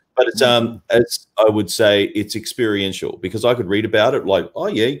nothing. But it's as I would say, it's experiential, because I could read about it like, oh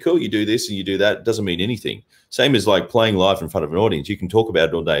yeah, cool, you do this and you do that. It doesn't mean anything. Same as like playing live in front of an audience. You can talk about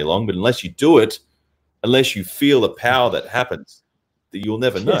it all day long, but unless you do it, unless you feel the power that happens, you'll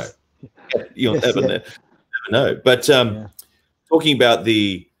never know. Yes. You'll Yes, never know. But talking about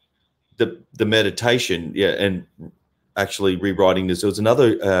the meditation, and actually rewriting this, there was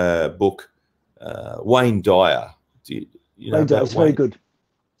another book, Wayne Dyer. Do you know Wayne Dyer, about it's very Wayne? good.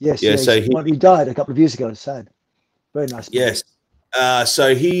 Yes, Yeah, yeah, so he died a couple of years ago. It's sad. Very nice book. yes.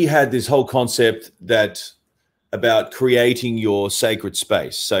 So he had this whole concept about creating your sacred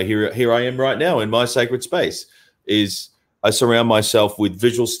space. So here I am right now in my sacred space. I surround myself with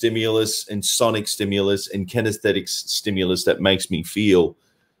visual stimulus and sonic stimulus and kinesthetic stimulus that makes me feel,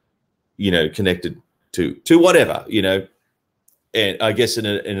 connected to whatever, And I guess in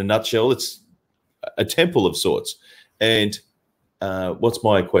a nutshell, it's a temple of sorts. And what's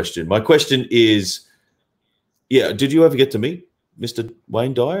my question? My question is, did you ever get to meet Mr.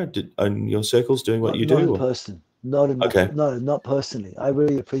 Wayne Dyer in your circles doing what you do? Not in person. No, not personally. I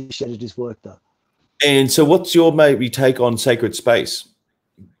really appreciated his work though. And so what's your maybe take on sacred space,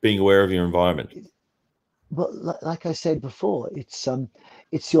 being aware of your environment? Well, like I said before,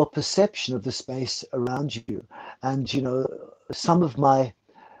 it's your perception of the space around you. And some of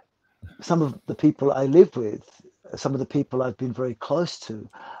the people I live with, some of the people I've been very close to,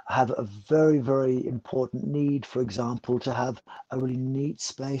 have a very, very important need, for example, to have a really neat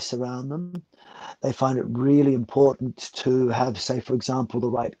space around them. They find it really important to have, say, for example, the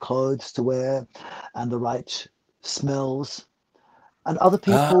right clothes to wear and the right smells. And other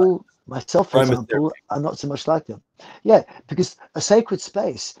people, myself, for example, are not so much like them. Yeah, because a sacred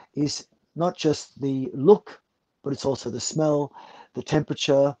space is not just the look, but it's also the smell, the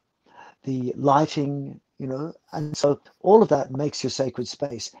temperature, the lighting, and so all of that makes your sacred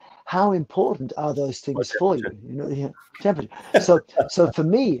space. How important are those things for you? Temperature. So for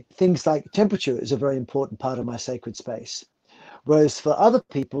me, things like temperature is a very important part of my sacred space. Whereas for other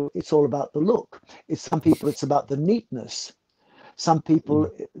people, it's all about the look. Some people, it's about the neatness. Some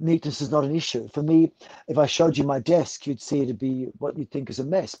people, neatness is not an issue. For me, if I showed you my desk, you'd see it to be what you'd think is a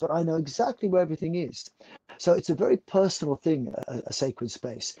mess, but I know exactly where everything is. So it's a very personal thing, a sacred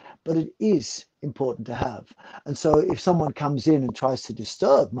space, but it is important to have. And so if someone comes in and tries to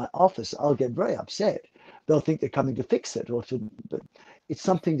disturb my office, I'll get very upset. They'll think they're coming to fix it, but it's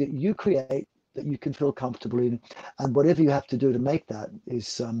something that you create that you can feel comfortable in, and whatever you have to do to make that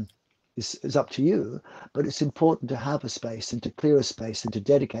is up to you, but it's important to have a space and to clear a space and to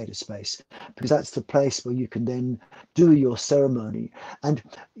dedicate a space, because that's the place where you can then do your ceremony. And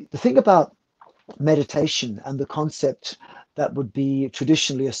the thing about meditation and the concept that would be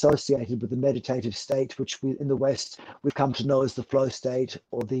traditionally associated with the meditative state, which we in the West we've come to know as the flow state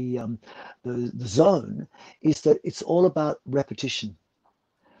or the zone, is that it's all about repetition.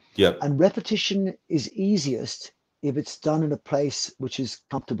 Yeah. And repetition is easiest if it's done in a place which is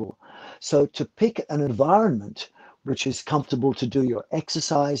comfortable. So to pick an environment which is comfortable to do your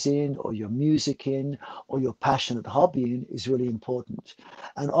exercise in, or your music in, or your passionate hobby in, is really important.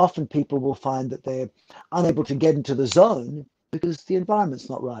 And often people will find that they're unable to get into the zone because the environment's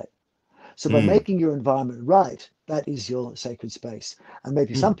not right. So by making your environment right, that is your sacred space. And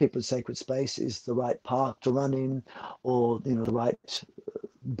maybe some people's sacred space is the right park to run in, or the right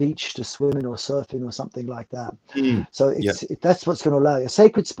beach to swim in or surf in or something like that. So that's what's going to allow you. A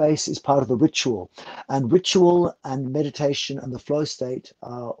sacred space is part of the ritual, and ritual and meditation and the flow state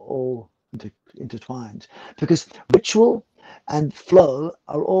are all intertwined, because ritual and flow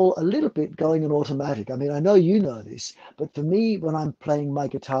are all a little bit going in automatic. I mean, I know you know this, but for me, when I'm playing my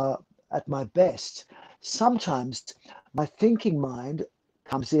guitar at my best, sometimes my thinking mind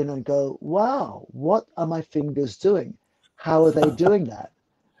comes in and go, wow, what are my fingers doing? How are they doing that?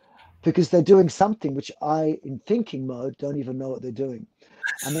 Because they're doing something which I, in thinking mode, don't even know what they're doing.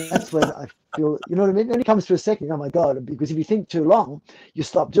 And that's when I feel, you know what I mean? Then it comes to a second, oh my God, because if you think too long, you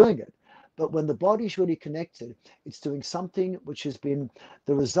stop doing it. But when the body's really connected, it's doing something which has been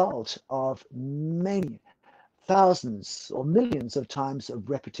the result of many thousands or millions of times of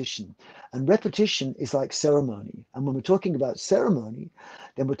repetition. And repetition is like ceremony. And when we're talking about ceremony,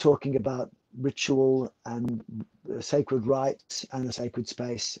 then we're talking about ritual and sacred rites and a sacred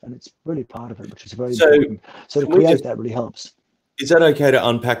space, and it's really part of it, which is very important. So to create that really helps. Is that okay to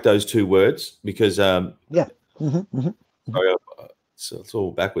unpack those two words? Because sorry, so it's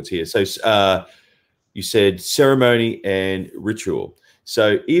all backwards here. So you said ceremony and ritual.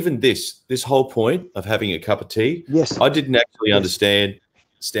 So even this whole point of having a cup of tea, I didn't actually understand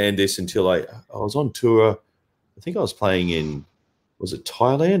this until I was on tour. I think I was playing in was it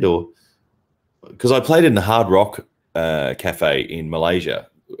Thailand, or because I played in the Hard Rock Cafe in Malaysia.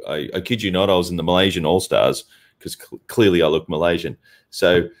 I kid you not, I was in the Malaysian All Stars because clearly I look Malaysian.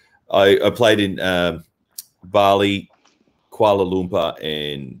 So I played in Bali, Kuala Lumpur,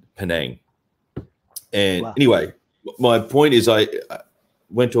 and Penang. And Wow. anyway, my point is I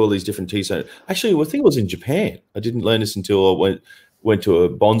went to all these different tea centers. Actually, I think it was in Japan. I didn't learn this until I went to a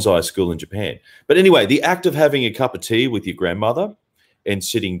bonsai school in Japan. But anyway, the act of having a cup of tea with your grandmother and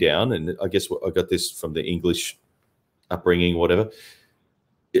sitting down, and I guess I got this from the English upbringing, whatever.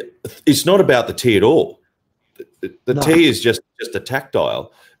 It's not about the tea at all. The No. tea is just a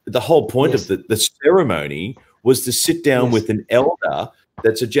tactile. The whole point Yes. of the ceremony was to sit down Yes. with an elder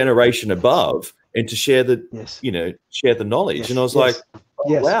that's a generation above and to share the, Yes. you know, share the knowledge. Yes. And I was Yes. like,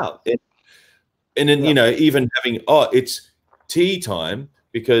 oh, Yes. wow. And then, Yeah. you know, even having, it's tea time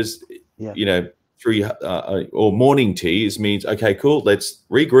because, Yeah. you know, or morning tea means, okay, cool, let's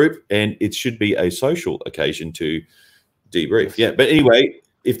regroup. And it should be a social occasion to debrief. Yes. Yeah. But anyway,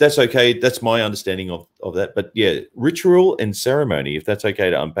 if that's okay, that's my understanding of that. But yeah, ritual and ceremony, if that's okay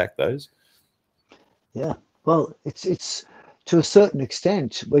to unpack those. Yeah. Well, it's to a certain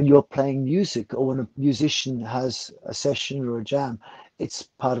extent when you're playing music or when a musician has a session or a jam, it's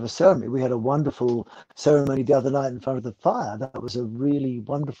part of a ceremony. We had a wonderful ceremony the other night in front of the fire. That was a really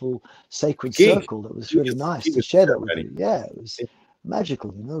wonderful sacred Gig. circle. That was really nice Gig to is share that with ceremony. you. Yeah, it was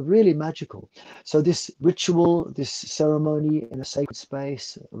magical, you know, really magical. So this ritual, this ceremony in a sacred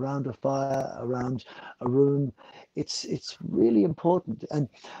space, around a fire, around a room, it's really important. And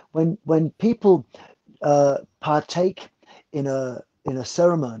when people partake in a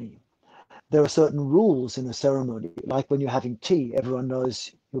ceremony, there are certain rules in a ceremony. Like when you're having tea, everyone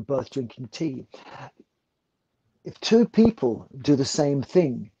knows you're both drinking tea. If two people do the same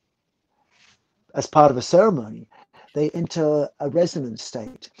thing as part of a ceremony, they enter a resonance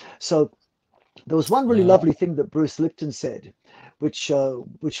state. So there was one really lovely thing that Bruce Lipton said, which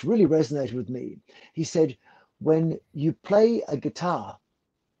really resonated with me. He said, when you play a guitar,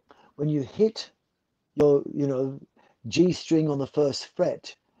 when you hit your G string on the first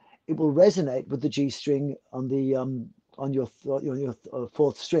fret, it will resonate with the G string on your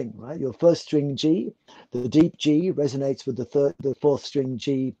fourth string, right? Your first string G, the deep G resonates with the fourth string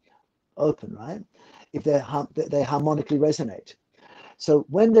G open, right? If they harmonically resonate. So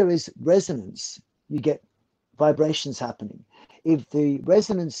when there is resonance, you get vibrations happening. If the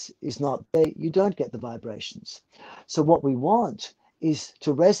resonance is not there, you don't get the vibrations. So what we want is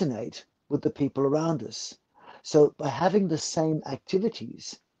to resonate with the people around us. So by having the same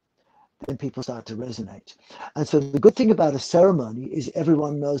activities, then people start to resonate. And so the good thing about a ceremony is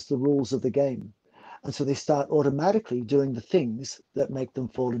everyone knows the rules of the game. And so they start automatically doing the things that make them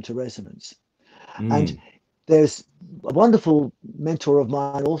fall into resonance. And there's a wonderful mentor of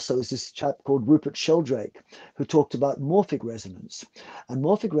mine also is this chap called Rupert Sheldrake, who talked about morphic resonance. And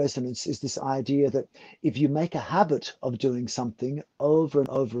morphic resonance is this idea that if you make a habit of doing something over and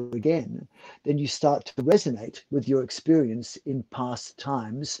over again, then you start to resonate with your experience in past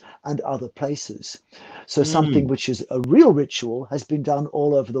times and other places. So something which is a real ritual has been done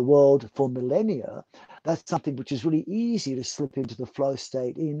all over the world for millennia. That's something which is really easy to slip into the flow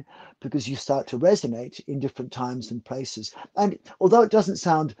state in, because you start to resonate in different times and places. And although it doesn't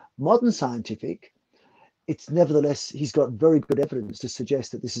sound modern scientific, it's nevertheless, he's got very good evidence to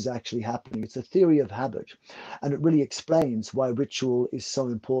suggest that this is actually happening. It's a theory of habit, and it really explains why ritual is so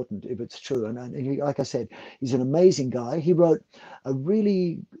important if it's true. And he, like I said, he's an amazing guy. He wrote a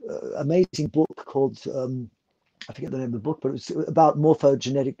really amazing book called I forget the name of the book, but it's about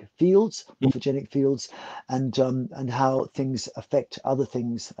morphogenic fields, and how things affect other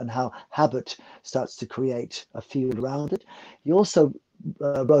things, and how habit starts to create a field around it. He also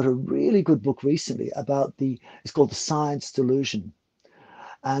wrote a really good book recently about it's called The Science Delusion.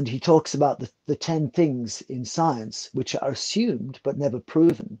 And he talks about the 10 things in science which are assumed but never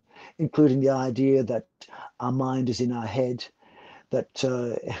proven, including the idea that our mind is in our head, that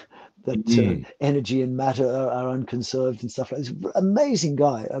energy and matter are unconserved and stuff like this. Amazing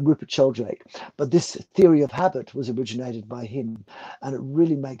guy, Rupert Sheldrake. But this theory of habit was originated by him, and it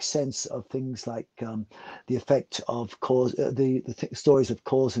really makes sense of things like the effect of cause, the stories of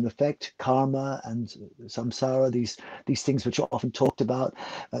cause and effect, karma and samsara. These things which are often talked about.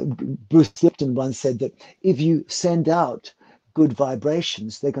 Bruce Lipton once said that if you send out good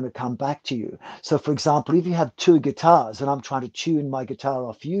vibrations, they're going to come back to you. So for example, if you have two guitars and I'm trying to tune my guitar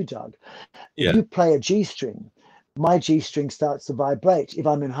off you, Doug, if you play a G string, my G string starts to vibrate if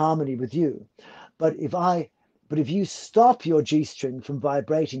I'm in harmony with you. But if you stop your G string from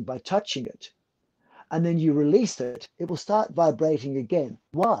vibrating by touching it, and then you release it, it will start vibrating again.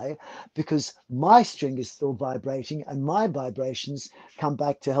 Why? Because my string is still vibrating and my vibrations come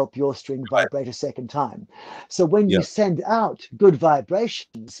back to help your string vibrate a second time. So when Yeah. you send out good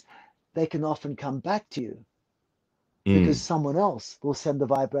vibrations, they can often come back to you because someone else will send the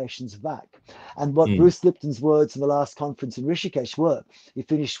vibrations back. And what Bruce Lipton's words in the last conference in Rishikesh were, he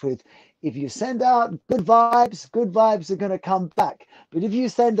finished with, if you send out good vibes are going to come back. But if you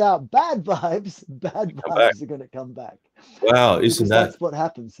send out bad vibes are going to come back. Wow, isn't Because that? that's what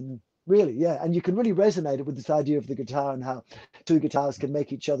happens. And really, yeah. And you can really resonate it with this idea of the guitar and how two guitars can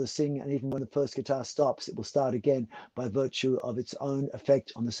make each other sing. And even when the first guitar stops, it will start again by virtue of its own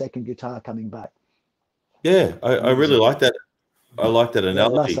effect on the second guitar coming back. Yeah, I really like that. I like that Yeah, nice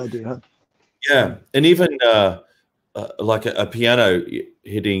analogy. idea, huh? Yeah, and even like a piano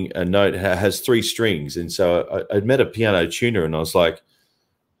hitting a note has three strings, and so I'd met a piano tuner, and I was like,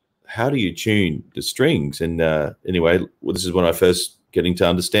 "How do you tune the strings?" And anyway, well, this is when I first getting to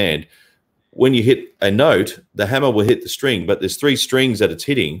understand. When you hit a note, the hammer will hit the string, but there's three strings that it's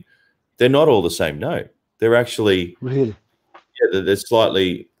hitting. They're not all the same note. They're actually Really, yeah, they're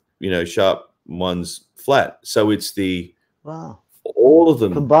slightly sharp, one's flat. So it's the wow, all of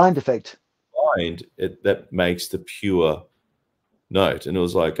them combined effect. combined that makes the pure note. And it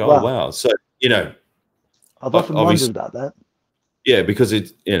was like, oh Wow, wow. So I've often wondered obviously, about that. yeah, because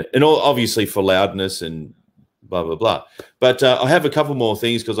it's and all obviously for loudness and blah blah blah. But I have a couple more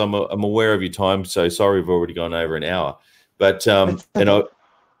things because I'm aware of your time. So sorry, we've already gone over an hour. But That's and okay.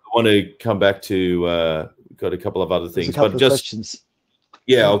 I want to come back to got a couple of other There's a things, couple but of just questions.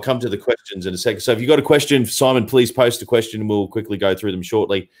 yeah, I'll come to the questions in a second. So if you've got a question, Simon, please post a question. We'll quickly go through them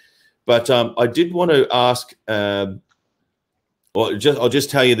shortly. But I did want to ask, well, I'll just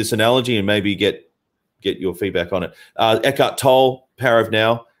tell you this analogy and maybe get your feedback on it. Eckhart Tolle, Power of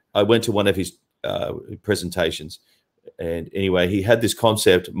Now. I went to one of his presentations, and anyway, he had this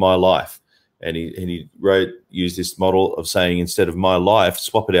concept, my life, and he used this model of saying instead of my life,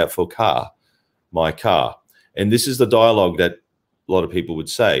 swap it out for car, my car. And this is the dialogue that a lot of people would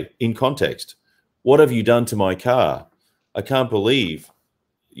say in context. What have you done to my car? I can't believe,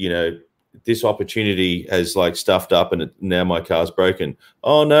 this opportunity has like stuffed up and now my car's broken.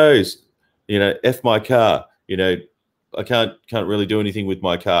 Oh no, F my car. I can't really do anything with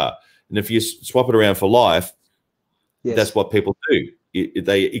my car. And if you swap it around for life, Yes, that's what people do.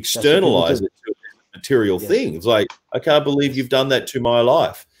 They externalize it to a material thing. It's like, I can't believe you've done that to my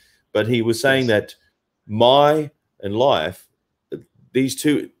life. But he was saying that my and life, these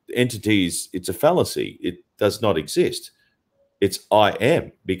two entities, it's a fallacy. It does not exist. It's I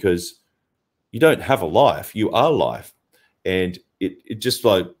am, because you don't have a life. You are life. And it just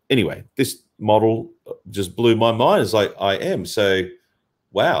like, anyway, this model just blew my mind. It's like, I am. So,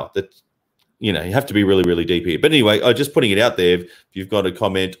 wow, that, you have to be really, really deep here. But anyway, I'm just putting it out there. If you've got a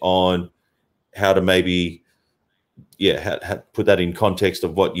comment on how to maybe, put that in context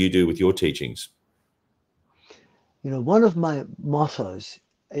of what you do with your teachings. One of my mottos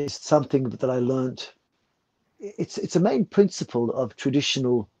is something that I learned. It's a main principle of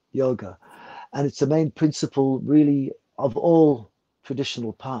traditional yoga, and it's a main principle really of all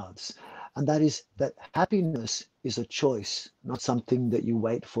traditional paths. And that is that happiness is a choice, not something that you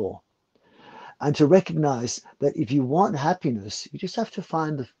wait for. And to recognize that if you want happiness, you just have to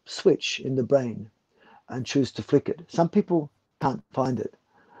find the switch in the brain and choose to flick it. Some people can't find it,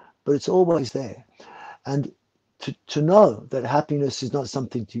 but it's always there. And to know that happiness is not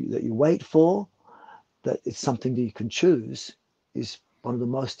something that you wait for, that it's something that you can choose, is one of the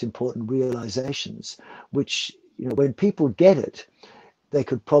most important realizations, which, when people get it, they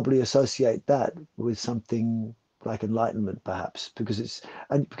could probably associate that with something like enlightenment, perhaps, because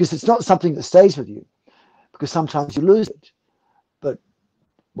it's not something that stays with you, because sometimes you lose it. But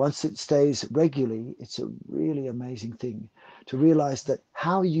once it stays regularly, it's a really amazing thing to realize that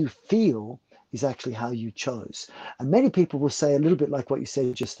how you feel is actually how you chose. And many people will say a little bit like what you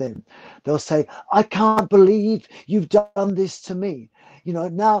said just then. They'll say, I can't believe you've done this to me.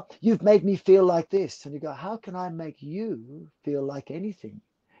 Now you've made me feel like this. And you go, how can I make you feel like anything?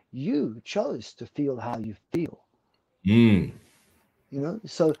 You chose to feel how you feel.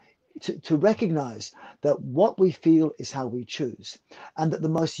 So to recognize that what we feel is how we choose, and that the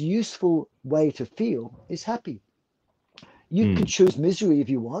most useful way to feel is happy. You can choose misery if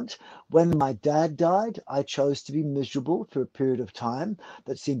you want. When my dad died, I chose to be miserable for a period of time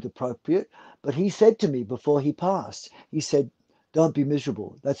that seemed appropriate. But he said to me before he passed, he said, don't be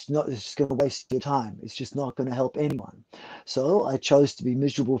miserable. It's just going to waste your time. It's just not going to help anyone. So I chose to be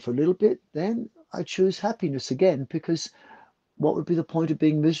miserable for a little bit. Then I choose happiness again, because what would be the point of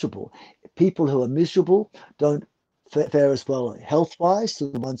being miserable? People who are miserable don't fare as well health-wise to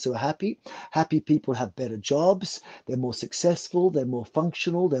the ones who are happy. Happy people have better jobs, they're more successful, they're more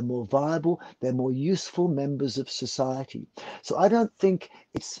functional, they're more viable, they're more useful members of society. So I don't think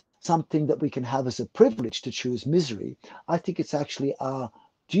it's something that we can have as a privilege to choose misery. I think it's actually our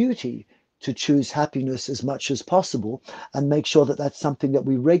duty to choose happiness as much as possible and make sure that that's something that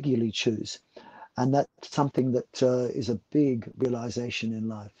we regularly choose. And that's something that is a big realization in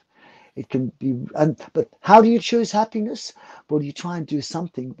life. It can be, but how do you choose happiness? Well, you try and do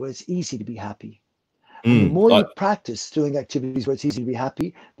something where it's easy to be happy. And the Mm, more you practice doing activities where it's easy to be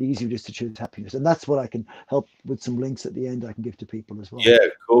happy, the easier it is to choose happiness. And that's what I can help with some links at the end I can give to people as well. yeah,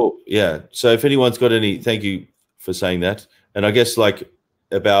 cool. Yeah. So if anyone's got any, thank you for saying that. And I guess like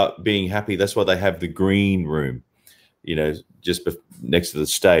about being happy, that's why they have the green room, you know, just next to the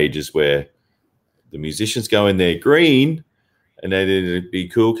stage is where the musicians go in there green and they'd be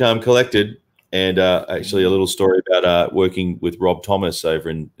cool, calm, collected. And actually a little story about working with Rob Thomas over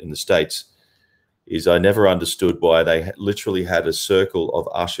in the States is I never understood why they literally had a circle of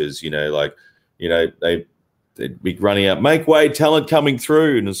ushers, like, they'd be running out, make way, talent coming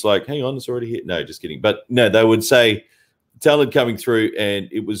through. And it's like, hang on, it's already hit. No, just kidding. But no, they would say talent coming through. And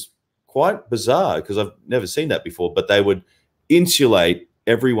it was quite bizarre because I've never seen that before, but they would insulate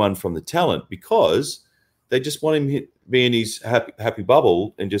everyone from the talent because they just want him to be in his happy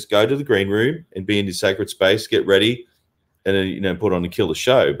bubble and just go to the green room and be in his sacred space, get ready, and then, put on and kill the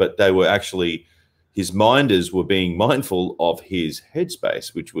show. But they were actually, his minders were being mindful of his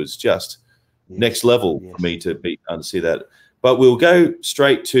headspace, which was just next level for me to see that. But we'll go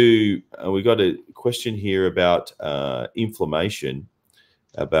straight to, we got a question here about inflammation,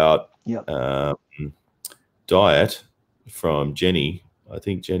 about diet from Jenny. I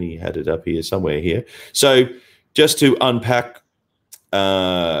think Jenny had it up here somewhere here. So just to unpack,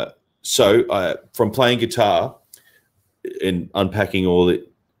 from playing guitar and unpacking all the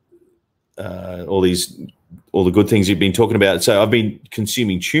good things you've been talking about. So I've been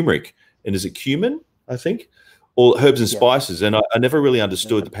consuming turmeric, and is it cumin, I think, or herbs and spices. And I never really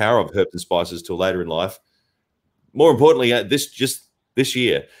understood the power of herbs and spices till later in life. More importantly, this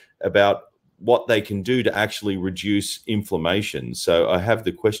year, about what they can do to actually reduce inflammation. So I have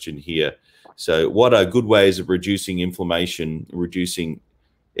the question here. So what are good ways of reducing inflammation, reducing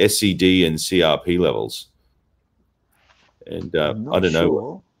SCD and CRP levels? And I don't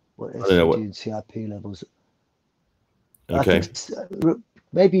know what SCD and CRP levels. Okay. I think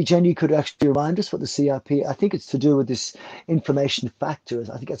maybe Jenny could actually remind us what the CRP. I think it's to do with this inflammation factor.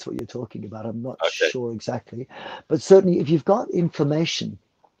 I think that's what you're talking about. I'm not sure exactly, but certainly if you've got inflammation,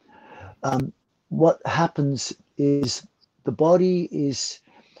 what happens is the body is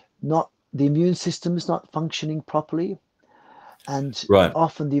not, the immune system is not functioning properly. And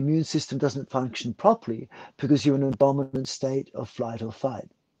often the immune system doesn't function properly because you're in a dominant state of flight or fight.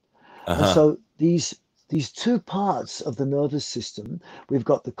 And so these two parts of the nervous system, we've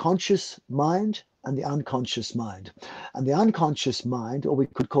got the conscious mind and the unconscious mind. And the unconscious mind, or we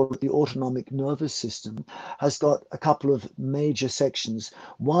could call it the autonomic nervous system, has got a couple of major sections.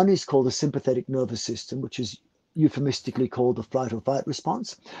 One is called the sympathetic nervous system, which is euphemistically called the flight or fight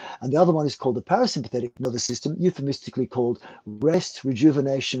response. And the other one is called the parasympathetic nervous system, euphemistically called rest,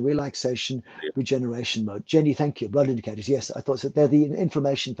 rejuvenation, relaxation, regeneration mode. Jenny, thank you. Blood indicators. Yes, I thought so. They're the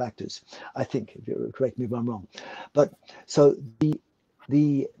inflammation factors, I think. If you correct me if I'm wrong. But so the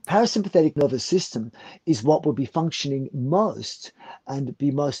parasympathetic nervous system is what will be functioning most and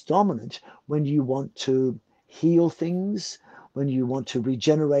be most dominant when you want to heal things, when you want to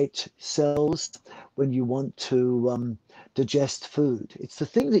regenerate cells, when you want to digest food. It's the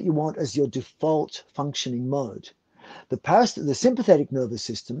thing that you want as your default functioning mode. The sympathetic nervous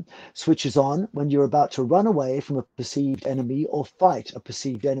system switches on when you're about to run away from a perceived enemy or fight a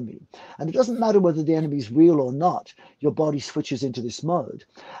perceived enemy. And it doesn't matter whether the enemy is real or not, your body switches into this mode.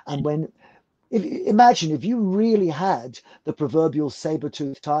 And imagine if you really had the proverbial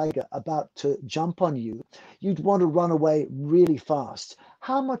saber-toothed tiger about to jump on you, you'd want to run away really fast.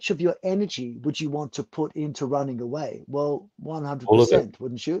 How much of your energy would you want to put into running away? Well, 100%,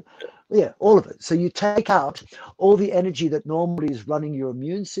 wouldn't you? Yeah, all of it. So you take out all the energy that normally is running your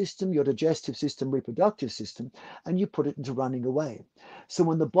immune system, your digestive system, reproductive system, and you put it into running away. So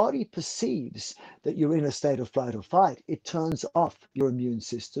when the body perceives that you're in a state of flight or fight, it turns off your immune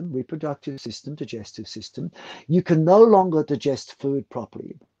system, reproductive system, digestive system. You can no longer digest food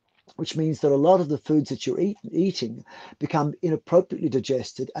properly, which means that a lot of the foods that you're eating become inappropriately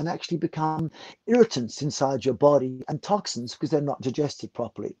digested and actually become irritants inside your body and toxins because they're not digested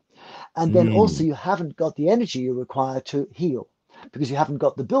properly. And then also Mm. you haven't got the energy you require to heal because you haven't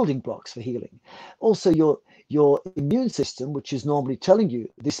got the building blocks for healing. Also, your immune system, which is normally telling you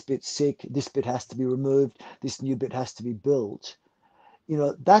this bit's sick, this bit has to be removed, this new bit has to be built,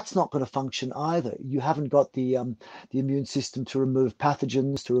 that's not going to function either. You haven't got the immune system to remove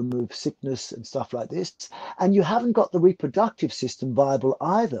pathogens, to remove sickness and stuff like this, and you haven't got the reproductive system viable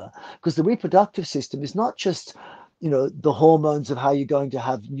either, because the reproductive system is not just the hormones of how you're going to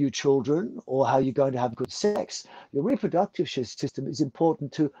have new children or how you're going to have good sex. Your reproductive system is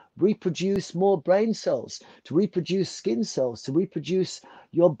important to reproduce more brain cells, to reproduce skin cells, to reproduce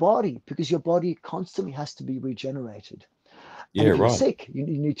your body, because your body constantly has to be regenerated. And Yeah, if you're right. sick, you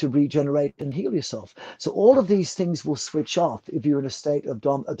need to regenerate and heal yourself. So all of these things will switch off if you're in a state of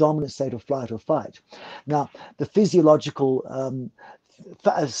a dominant state of flight or fight. Now, the physiological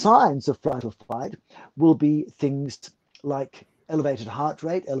signs of flight or fight will be things like elevated heart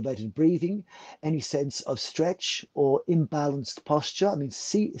rate, elevated breathing, any sense of stretch or imbalanced posture. I mean,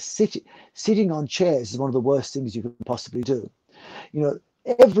 sitting on chairs is one of the worst things you can possibly do.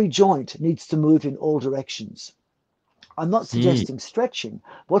 Every joint needs to move in all directions. I'm not Mm. suggesting stretching.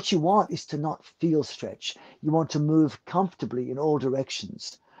 What you want is to not feel stretch. You want to move comfortably in all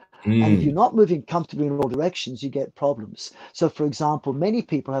directions. And if you're Mm. not moving comfortably in all directions, you get problems. So, for example, many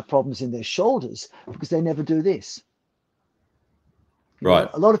people have problems in their shoulders because they never do this. Right.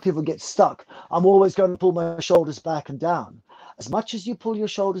 A lot of people get stuck. I'm always going to pull my shoulders back and down. As much as you pull your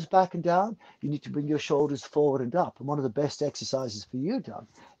shoulders back and down, you need to bring your shoulders forward and up. And one of the best exercises for you, Doug,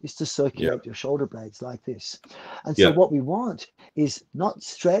 is to Yeah. circulate your shoulder blades like this. And so Yeah. what we want is not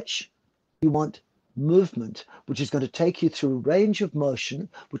stretch, we want movement, which is going to take you through a range of motion,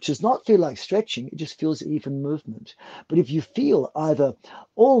 which does not feel like stretching, it just feels even movement. But if you feel either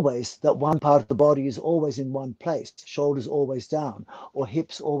always that one part of the body is always in one place, shoulders always down, or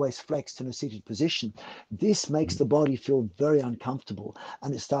hips always flexed in a seated position, this makes the body feel very uncomfortable,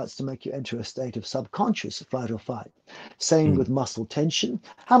 and it starts to make you enter a state of subconscious flight or fight. Same Mm. with muscle tension.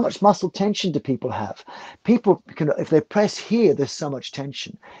 How much muscle tension do people have? People can, if they press here, there's so much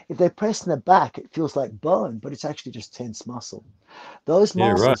tension. If they press in the back, it feels like bone, but it's actually just tense muscle. Those Yeah,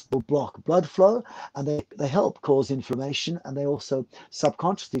 right. muscles will block blood flow, and they help cause inflammation, and they also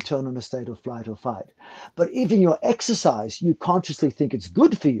subconsciously turn on a state of flight or fight. But if in your exercise you consciously think it's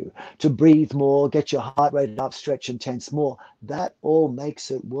good for you to breathe more, get your heart rate up, stretch and tense more, that all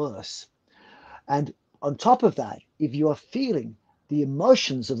makes it worse. And on top of that, if you are feeling the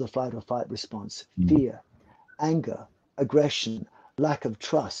emotions of the flight or fight response, Mm. fear, anger, aggression, lack of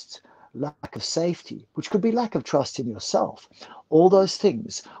trust, lack of safety, which could be lack of trust in yourself, all those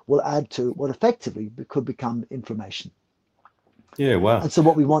things will add to what effectively could become inflammation. Yeah, wow. And so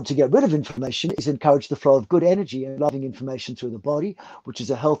what we want to get rid of inflammation is encourage the flow of good energy and loving information through the body, which is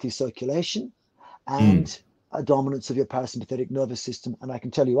a healthy circulation Mm. and a dominance of your parasympathetic nervous system. And I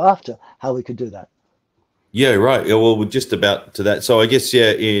can tell you after how we could do that. Yeah, right. Yeah, well, we're just about to that. So I guess,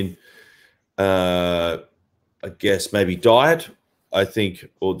 yeah, in I guess maybe diet, I think,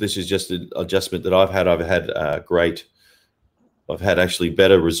 or this is just an adjustment that I've had. I've had actually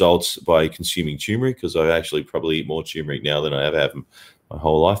better results by consuming turmeric, because I actually probably eat more turmeric now than I ever have in my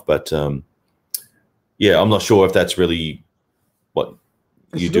whole life. But yeah, I'm not sure if that's really what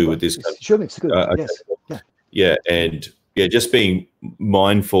It's you a good do one. with this. Sure makes it good. Okay. Yes. Yeah. Yeah, and yeah, just being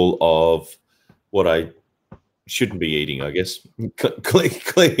mindful of what I shouldn't be eating, I guess,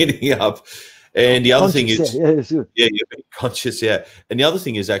 cleaning up. And the other thing Conscious. is, Yeah. It's good. yeah, you're being conscious, yeah. And the other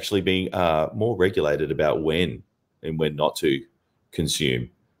thing is actually being more regulated about when and when not to consume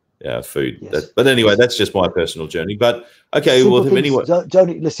food. Yes. But anyway, Yes. that's just my personal journey. But okay, well, Simple if things. anyone, Don't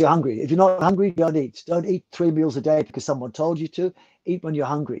eat unless you're hungry. If you're not hungry, don't eat. Don't eat 3 meals a day because someone told you to. Eat when you're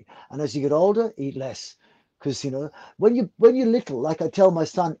hungry. And as you get older, eat less. Because when you're little, like I tell my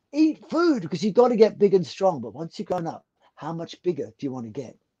son, eat food because you've got to get big and strong. But once you've grown up, how much bigger do you want to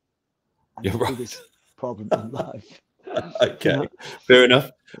get? And you're the right. biggest problem in life. you Okay, know? fair enough.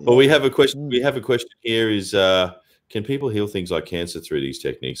 Well, we Yeah. have a question. Mm. We have a question here. Is can people heal things like cancer through these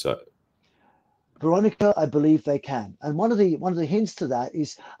techniques? Veronica, I believe they can. And one of the hints to that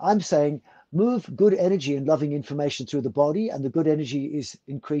is I'm saying move good energy and loving information through the body, and the good energy is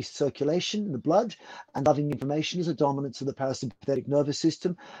increased circulation in the blood, and loving information is a dominance of the parasympathetic nervous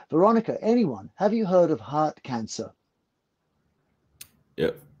system. Veronica, anyone, have you heard of heart cancer?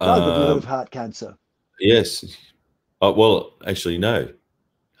 Yeah. Doug, have you heard of heart cancer? Yes. Oh, well, actually, no.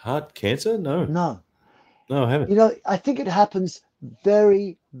 Heart cancer? No. No. No, I haven't. I think it happens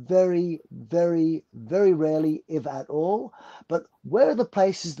very, very, very, very rarely, if at all. But where are the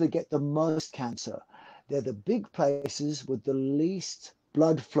places that get the most cancer? They're the big places with the least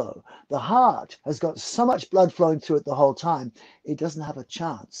blood flow. The heart has got so much blood flowing through it the whole time, it doesn't have a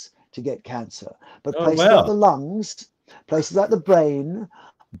chance to get cancer. But Oh, places like wow. the lungs, places like the brain,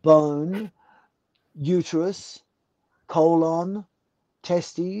 bone, uterus, colon,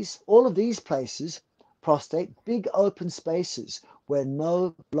 testes, all of these places, prostate, big open spaces where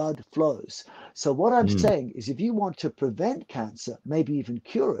no blood flows. So what I'm Mm. saying is if you want to prevent cancer, maybe even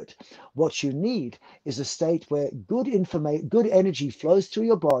cure it, what you need is a state where good energy flows through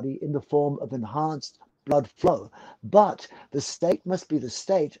your body in the form of enhanced blood flow. But the state must be the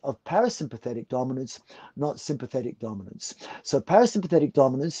state of parasympathetic dominance, not sympathetic dominance. So parasympathetic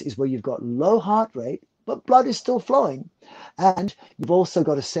dominance is where you've got low heart rate, but blood is still flowing. And you've also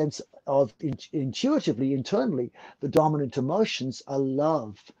got a sense of intuitively, internally, the dominant emotions are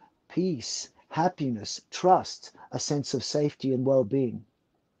love, peace, happiness, trust, a sense of safety and well-being.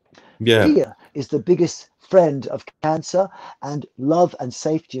 Yeah. Fear is the biggest friend of cancer, and love and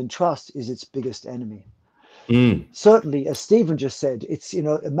safety and trust is its biggest enemy. Mm. Certainly, as Stephen just said, it's,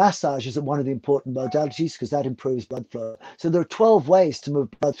 massage is one of the important modalities because that improves blood flow. So there are 12 ways to move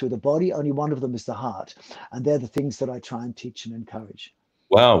blood through the body. Only one of them is the heart. And they're the things that I try and teach and encourage.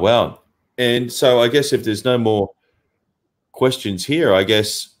 Wow. Wow. And so I guess if there's no more questions here, I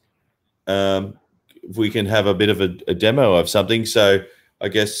guess we can have a bit of a demo of something. So I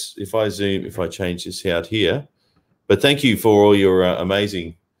guess if I change this out here, but thank you for all your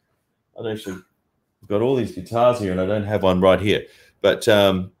amazing, I've actually got all these guitars here and I don't have one right here, but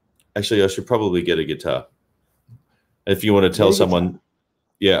actually I should probably get a guitar. If you want to tell someone,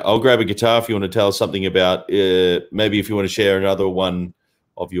 yeah, I'll grab a guitar if you want to tell something about, maybe if you want to share another one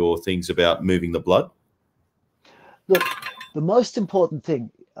of your things about moving the blood. Look, the most important thing,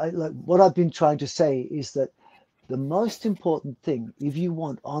 what I've been trying to say is that the most important thing, if you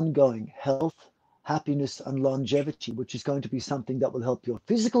want ongoing health, happiness, and longevity, which is going to be something that will help your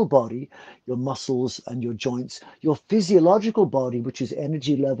physical body, your muscles and your joints, your physiological body, which is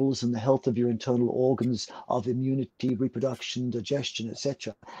energy levels and the health of your internal organs of immunity, reproduction, digestion,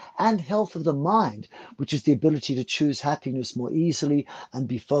 etc., and health of the mind, which is the ability to choose happiness more easily and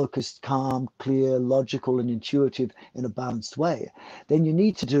be focused, calm, clear, logical, and intuitive in a balanced way, then you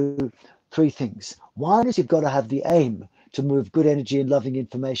need to do three things. One is you've got to have the aim to move good energy and loving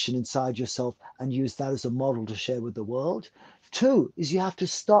information inside yourself and use that as a model to share with the world. Two is you have to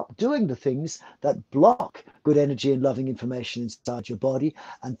stop doing the things that block good energy and loving information inside your body.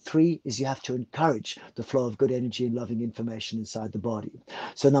 And three is you have to encourage the flow of good energy and loving information inside the body.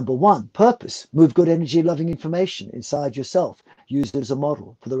 So number one, purpose, move good energy and loving information inside yourself. Use it as a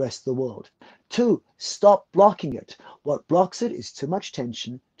model for the rest of the world. Two, stop blocking it. What blocks it is too much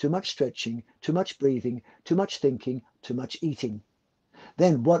tension, too much stretching, too much breathing, too much thinking, too much eating.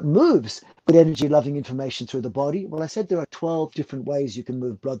 Then what moves good energy loving information through the body? Well, I said there are 12 different ways you can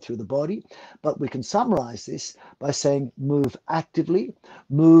move blood through the body, but we can summarize this by saying move actively,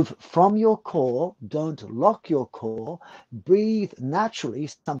 move from your core, don't lock your core, breathe naturally,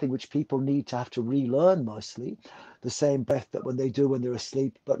 something which people need to have to relearn mostly, the same breath that when they do when they're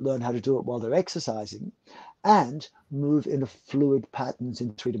asleep, but learn how to do it while they're exercising, and move in a fluid patterns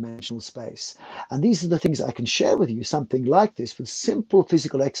in three-dimensional space. And these are the things I can share with you, something like this with simple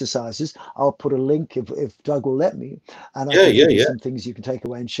physical exercises. I'll put a link if Doug will let me, and I can give you some things you can take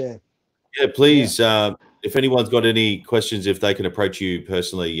away and share. Yeah, please. Yeah. If anyone's got any questions, if they can approach you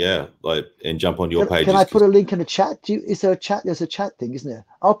personally, and jump on your pages. Can I put a link in the chat? Is there a chat? There's a chat thing, isn't there?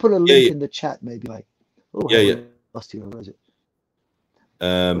 I'll put a link in the chat, maybe. Lost you. Where is it?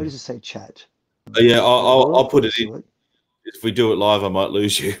 Where does it say chat? I'll put it in. If we do it live, I might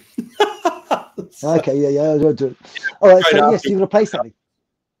lose you. Okay, I'll do it. All right, so yes, you're going to play something.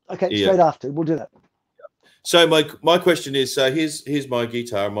 Okay, straight after. We'll do that. So my question is, so here's my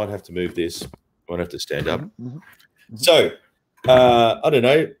guitar. I might have to move this. I might have to stand up. So I don't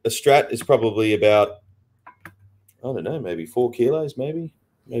know. A Strat is probably about, I don't know, maybe 4 kilos, maybe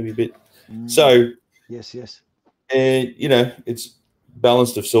a bit. So yes. And it's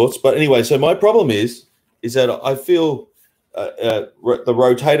balanced of sorts. But anyway, so my problem is that I feel the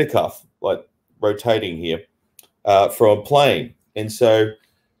rotator cuff, like rotating here, from playing. And so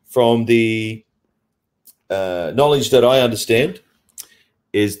from the knowledge that I understand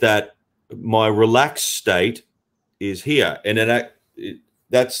is that my relaxed state is here. And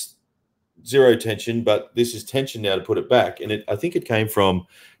that's zero tension, but this is tension now to put it back. And I think it came from,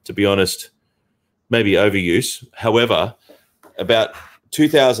 to be honest, maybe overuse. However, about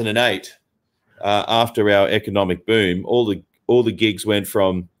 2008, after our economic boom, all the gigs went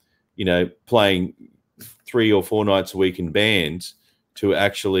from, playing 3 or 4 nights a week in bands to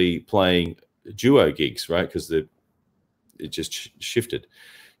actually playing duo gigs, right? Because shifted.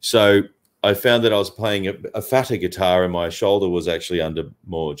 So I found that I was playing a fatter guitar and my shoulder was actually under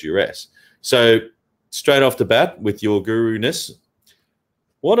more duress. So straight off the bat with your guru-ness,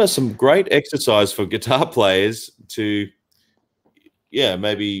 what are some great exercise for guitar players to,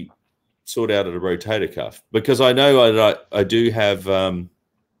 maybe sort out at a rotator cuff? Because I know I do have,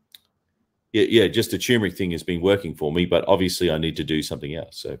 just the turmeric thing has been working for me, but obviously I need to do something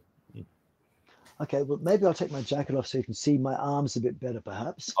else. So. Okay, well, maybe I'll take my jacket off so you can see my arms a bit better,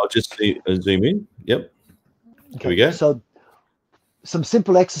 perhaps. I'll just zoom in. Yep. Okay, Here we go. So some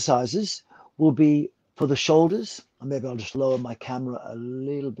simple exercises will be for the shoulders. And maybe I'll just lower my camera a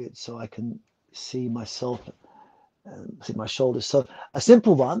little bit so I can see myself, see my shoulders. So a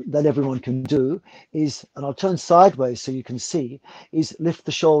simple one that everyone can do is, and I'll turn sideways so you can see, is lift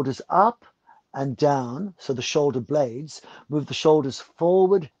the shoulders up and down. So the shoulder blades, move the shoulders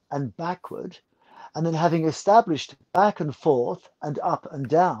forward and backward. And then having established back and forth and up and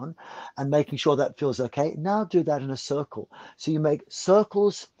down and making sure that feels okay, now do that in a circle. So you make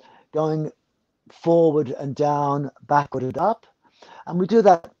circles going forward and down, backward and up. And we do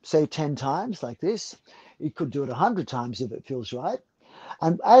that, say, 10 times like this. You could do it 100 times if it feels right.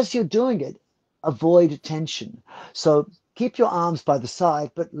 And as you're doing it, avoid tension. So keep your arms by the side,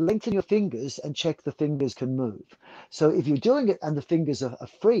 but lengthen your fingers and check the fingers can move. So if you're doing it and the fingers are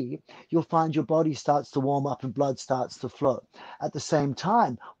free, you'll find your body starts to warm up and blood starts to flow. At the same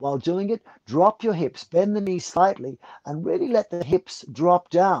time, while doing it, drop your hips, bend the knees slightly, and really let the hips drop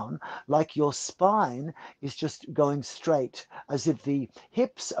down like your spine is just going straight, as if the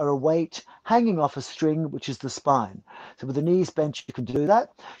hips are a weight hanging off a string, which is the spine. So with the knees bent, you can do that.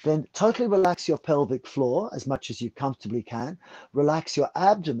 Then totally relax your pelvic floor as much as you comfortably can. Relax your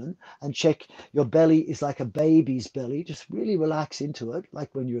abdomen and check your belly is like a baby's belly. Just really relax into it,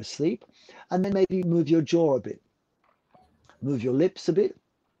 like when you're asleep. And then maybe move your jaw a bit. Move your lips a bit.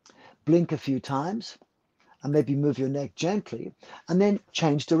 Blink a few times. And maybe move your neck gently. And then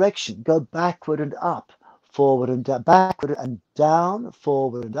change direction. Go backward and up. Forward and down. Backward and down.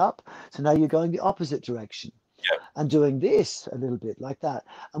 Forward and up. So now you're going the opposite direction. And doing this a little bit like that.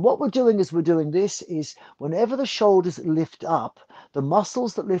 And what we're doing as we're doing this is whenever the shoulders lift up, the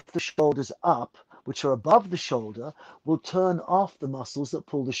muscles that lift the shoulders up, which are above the shoulder, will turn off the muscles that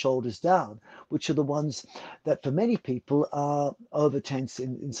pull the shoulders down, which are the ones that for many people are over tense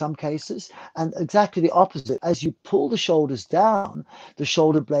in some cases. And exactly the opposite. As you pull the shoulders down, the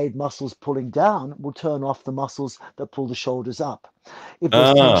shoulder blade muscles pulling down will turn off the muscles that pull the shoulders up. If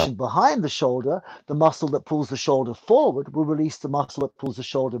there's tension behind the shoulder, the muscle that pulls the shoulder forward will release the muscle that pulls the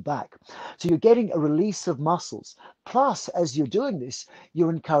shoulder back. So you're getting a release of muscles. Plus, as you're doing this,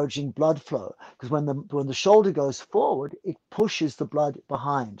 you're encouraging blood flow, because when the shoulder goes forward, it pushes the blood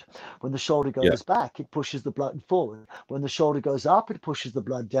behind. When the shoulder goes back, it pushes the blood forward. When the shoulder goes up, it pushes the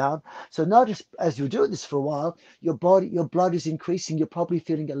blood down. So notice as you're doing this for a while, your blood is increasing. You're probably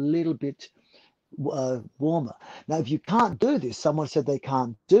feeling a little bit warmer. Now, if you can't do this, someone said they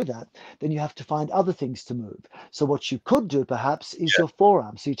can't do that, then you have to find other things to move. So what you could do perhaps is your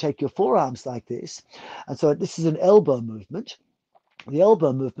forearms. So you take your forearms like this. And so this is an elbow movement. The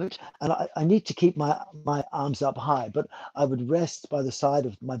elbow movement, and I need to keep my arms up high, but I would rest by the side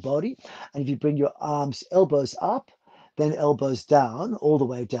of my body. And if you bring your arms, elbows up, then elbows down, all the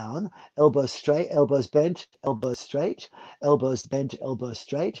way down, elbows straight, elbows bent, elbows straight, elbows bent, elbows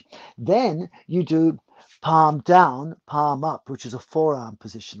straight. Then you do palm down, palm up, which is a forearm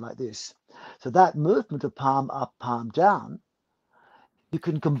position like this. So that movement of palm up, palm down, you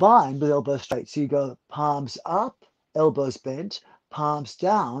can combine with elbows straight. So you go palms up, elbows bent, palms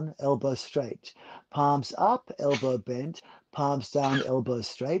down, elbows straight, palms up, elbow bent, palms down, elbows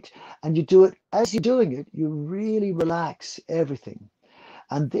straight. And you do it, as you're doing it, you really relax everything.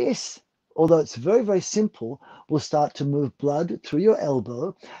 And this, although it's very, very simple, will start to move blood through your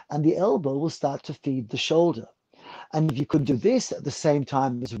elbow, and the elbow will start to feed the shoulder. And if you could do this at the same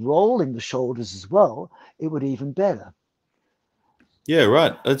time as rolling the shoulders as well, it would even better. Yeah,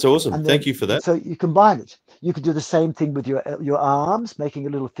 right. That's awesome. And Thank you for that. So you combine it. You could do the same thing with your arms, making a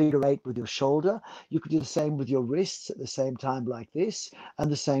little figure eight with your shoulder. You could do the same with your wrists at the same time like this,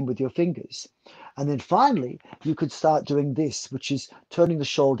 and the same with your fingers. And then finally, you could start doing this, which is turning the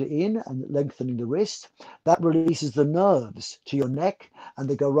shoulder in and lengthening the wrist. That releases the nerves to your neck, and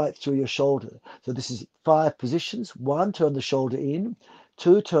they go right through your shoulder. So this is 5 positions. 1, turn the shoulder in.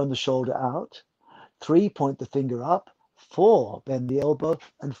 2, turn the shoulder out. 3, point the finger up. 4, bend the elbow,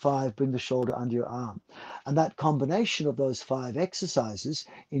 and 5, bring the shoulder under your arm. And that combination of those 5 exercises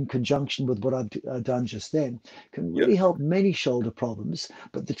in conjunction with what I've done just then can really help many shoulder problems.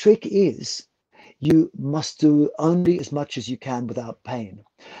 But the trick is you must do only as much as you can without pain.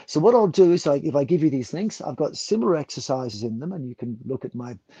 So what I'll do is, like, if I give you these links, I've got similar exercises in them, and you can look at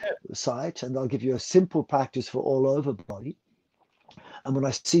my site, and I'll give you a simple practice for all over body. And when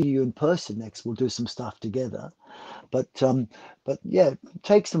I see you in person next, we'll do some stuff together. But yeah,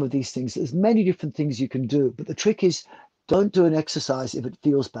 take some of these things. There's many different things you can do, but the trick is, don't do an exercise if it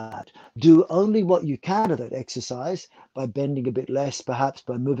feels bad. Do only what you can of that exercise by bending a bit less, perhaps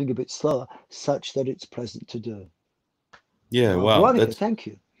by moving a bit slower, such that it's pleasant to do. Yeah, Well, wow. Veronica, thank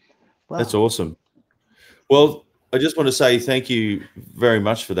you. Wow. That's awesome. Well, I just want to say thank you very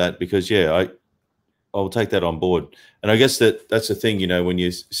much for that, because, yeah, I'll take that on board. And I guess that's the thing, you know, when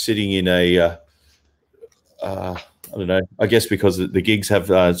you're sitting in a, I don't know, I guess because the gigs have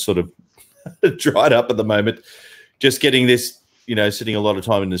sort of dried up at the moment, just getting this, you know, sitting a lot of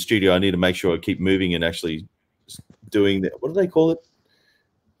time in the studio, I need to make sure I keep moving and actually doing that. What do they call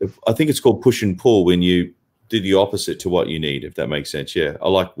it? I think it's called push and pull, when you do the opposite to what you need, if that makes sense. Yeah, I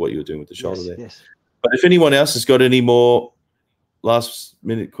like what you're doing with the shoulder there. Yes. But if anyone else has got any more last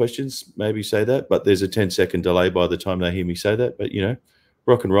minute questions, maybe say that. But there's a 10-second delay by the time they hear me say that. But, you know,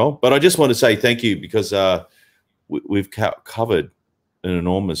 rock and roll. But I just want to say thank you, because we've covered an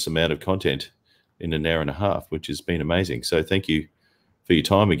enormous amount of content in an hour and a half, which has been amazing. So thank you for your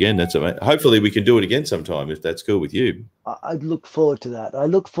time again. That's amazing. Hopefully we can do it again sometime, if that's cool with you. I'd look forward to that. I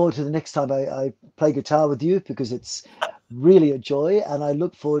look forward to the next time I play guitar with you, because it's really a joy. And I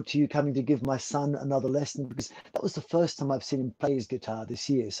look forward to you coming to give my son another lesson, because that was the first time I've seen him play his guitar this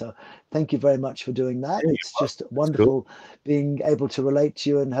year. So thank you very much for doing that. Yeah, it's just wonderful being able to relate to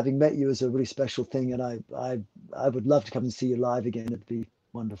you, and having met you is a really special thing. And I would love to come and see you live again. It'd be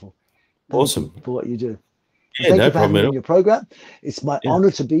wonderful. Awesome. For what you do. Yeah, thank no you for having problem me at on all. your program. It's my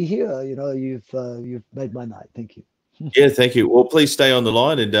honor to be here. You know, you've made my night. Thank you. Yeah, thank you. Well, please stay on the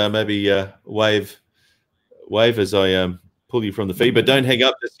line and maybe wave as I pull you from the feed, but don't hang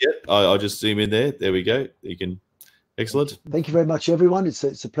up just yet. I'll just zoom in there. There we go. You can. Excellent. Thank you very much, everyone.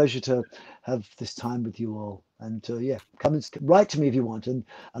 It's a pleasure to have this time with you all. And yeah, come and write to me if you want, and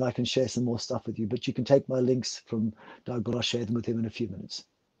I can share some more stuff with you. But you can take my links from Doug, but I'll share them with him in a few minutes.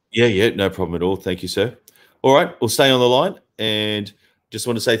 Yeah, no problem at all. Thank you, sir. All right, we'll stay on the line, and just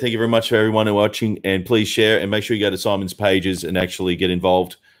want to say thank you very much for everyone who's watching, and please share, and make sure you go to Simon's pages and actually get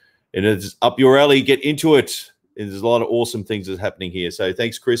involved. And it's up your alley. Get into it. And there's a lot of awesome things that's happening here. So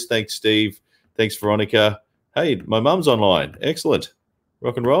thanks, Chris. Thanks, Steve. Thanks, Veronica. Hey, my mum's online. Excellent.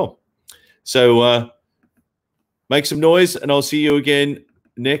 Rock and roll. So make some noise, and I'll see you again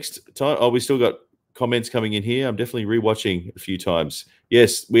next time. Oh, we still got comments coming in here. I'm definitely rewatching a few times.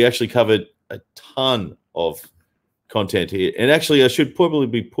 Yes, we actually covered a ton of content here. And actually, I should probably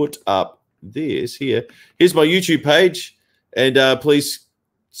be put up this here. Here's my YouTube page, and please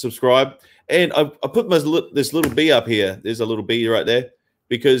subscribe. And I put this little bee up here. There's a little bee right there,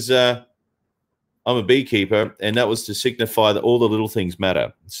 because I'm a beekeeper, and that was to signify that all the little things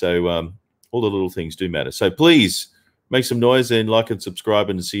matter. So all the little things do matter. So please make some noise and like and subscribe,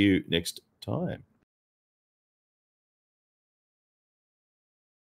 and see you next time.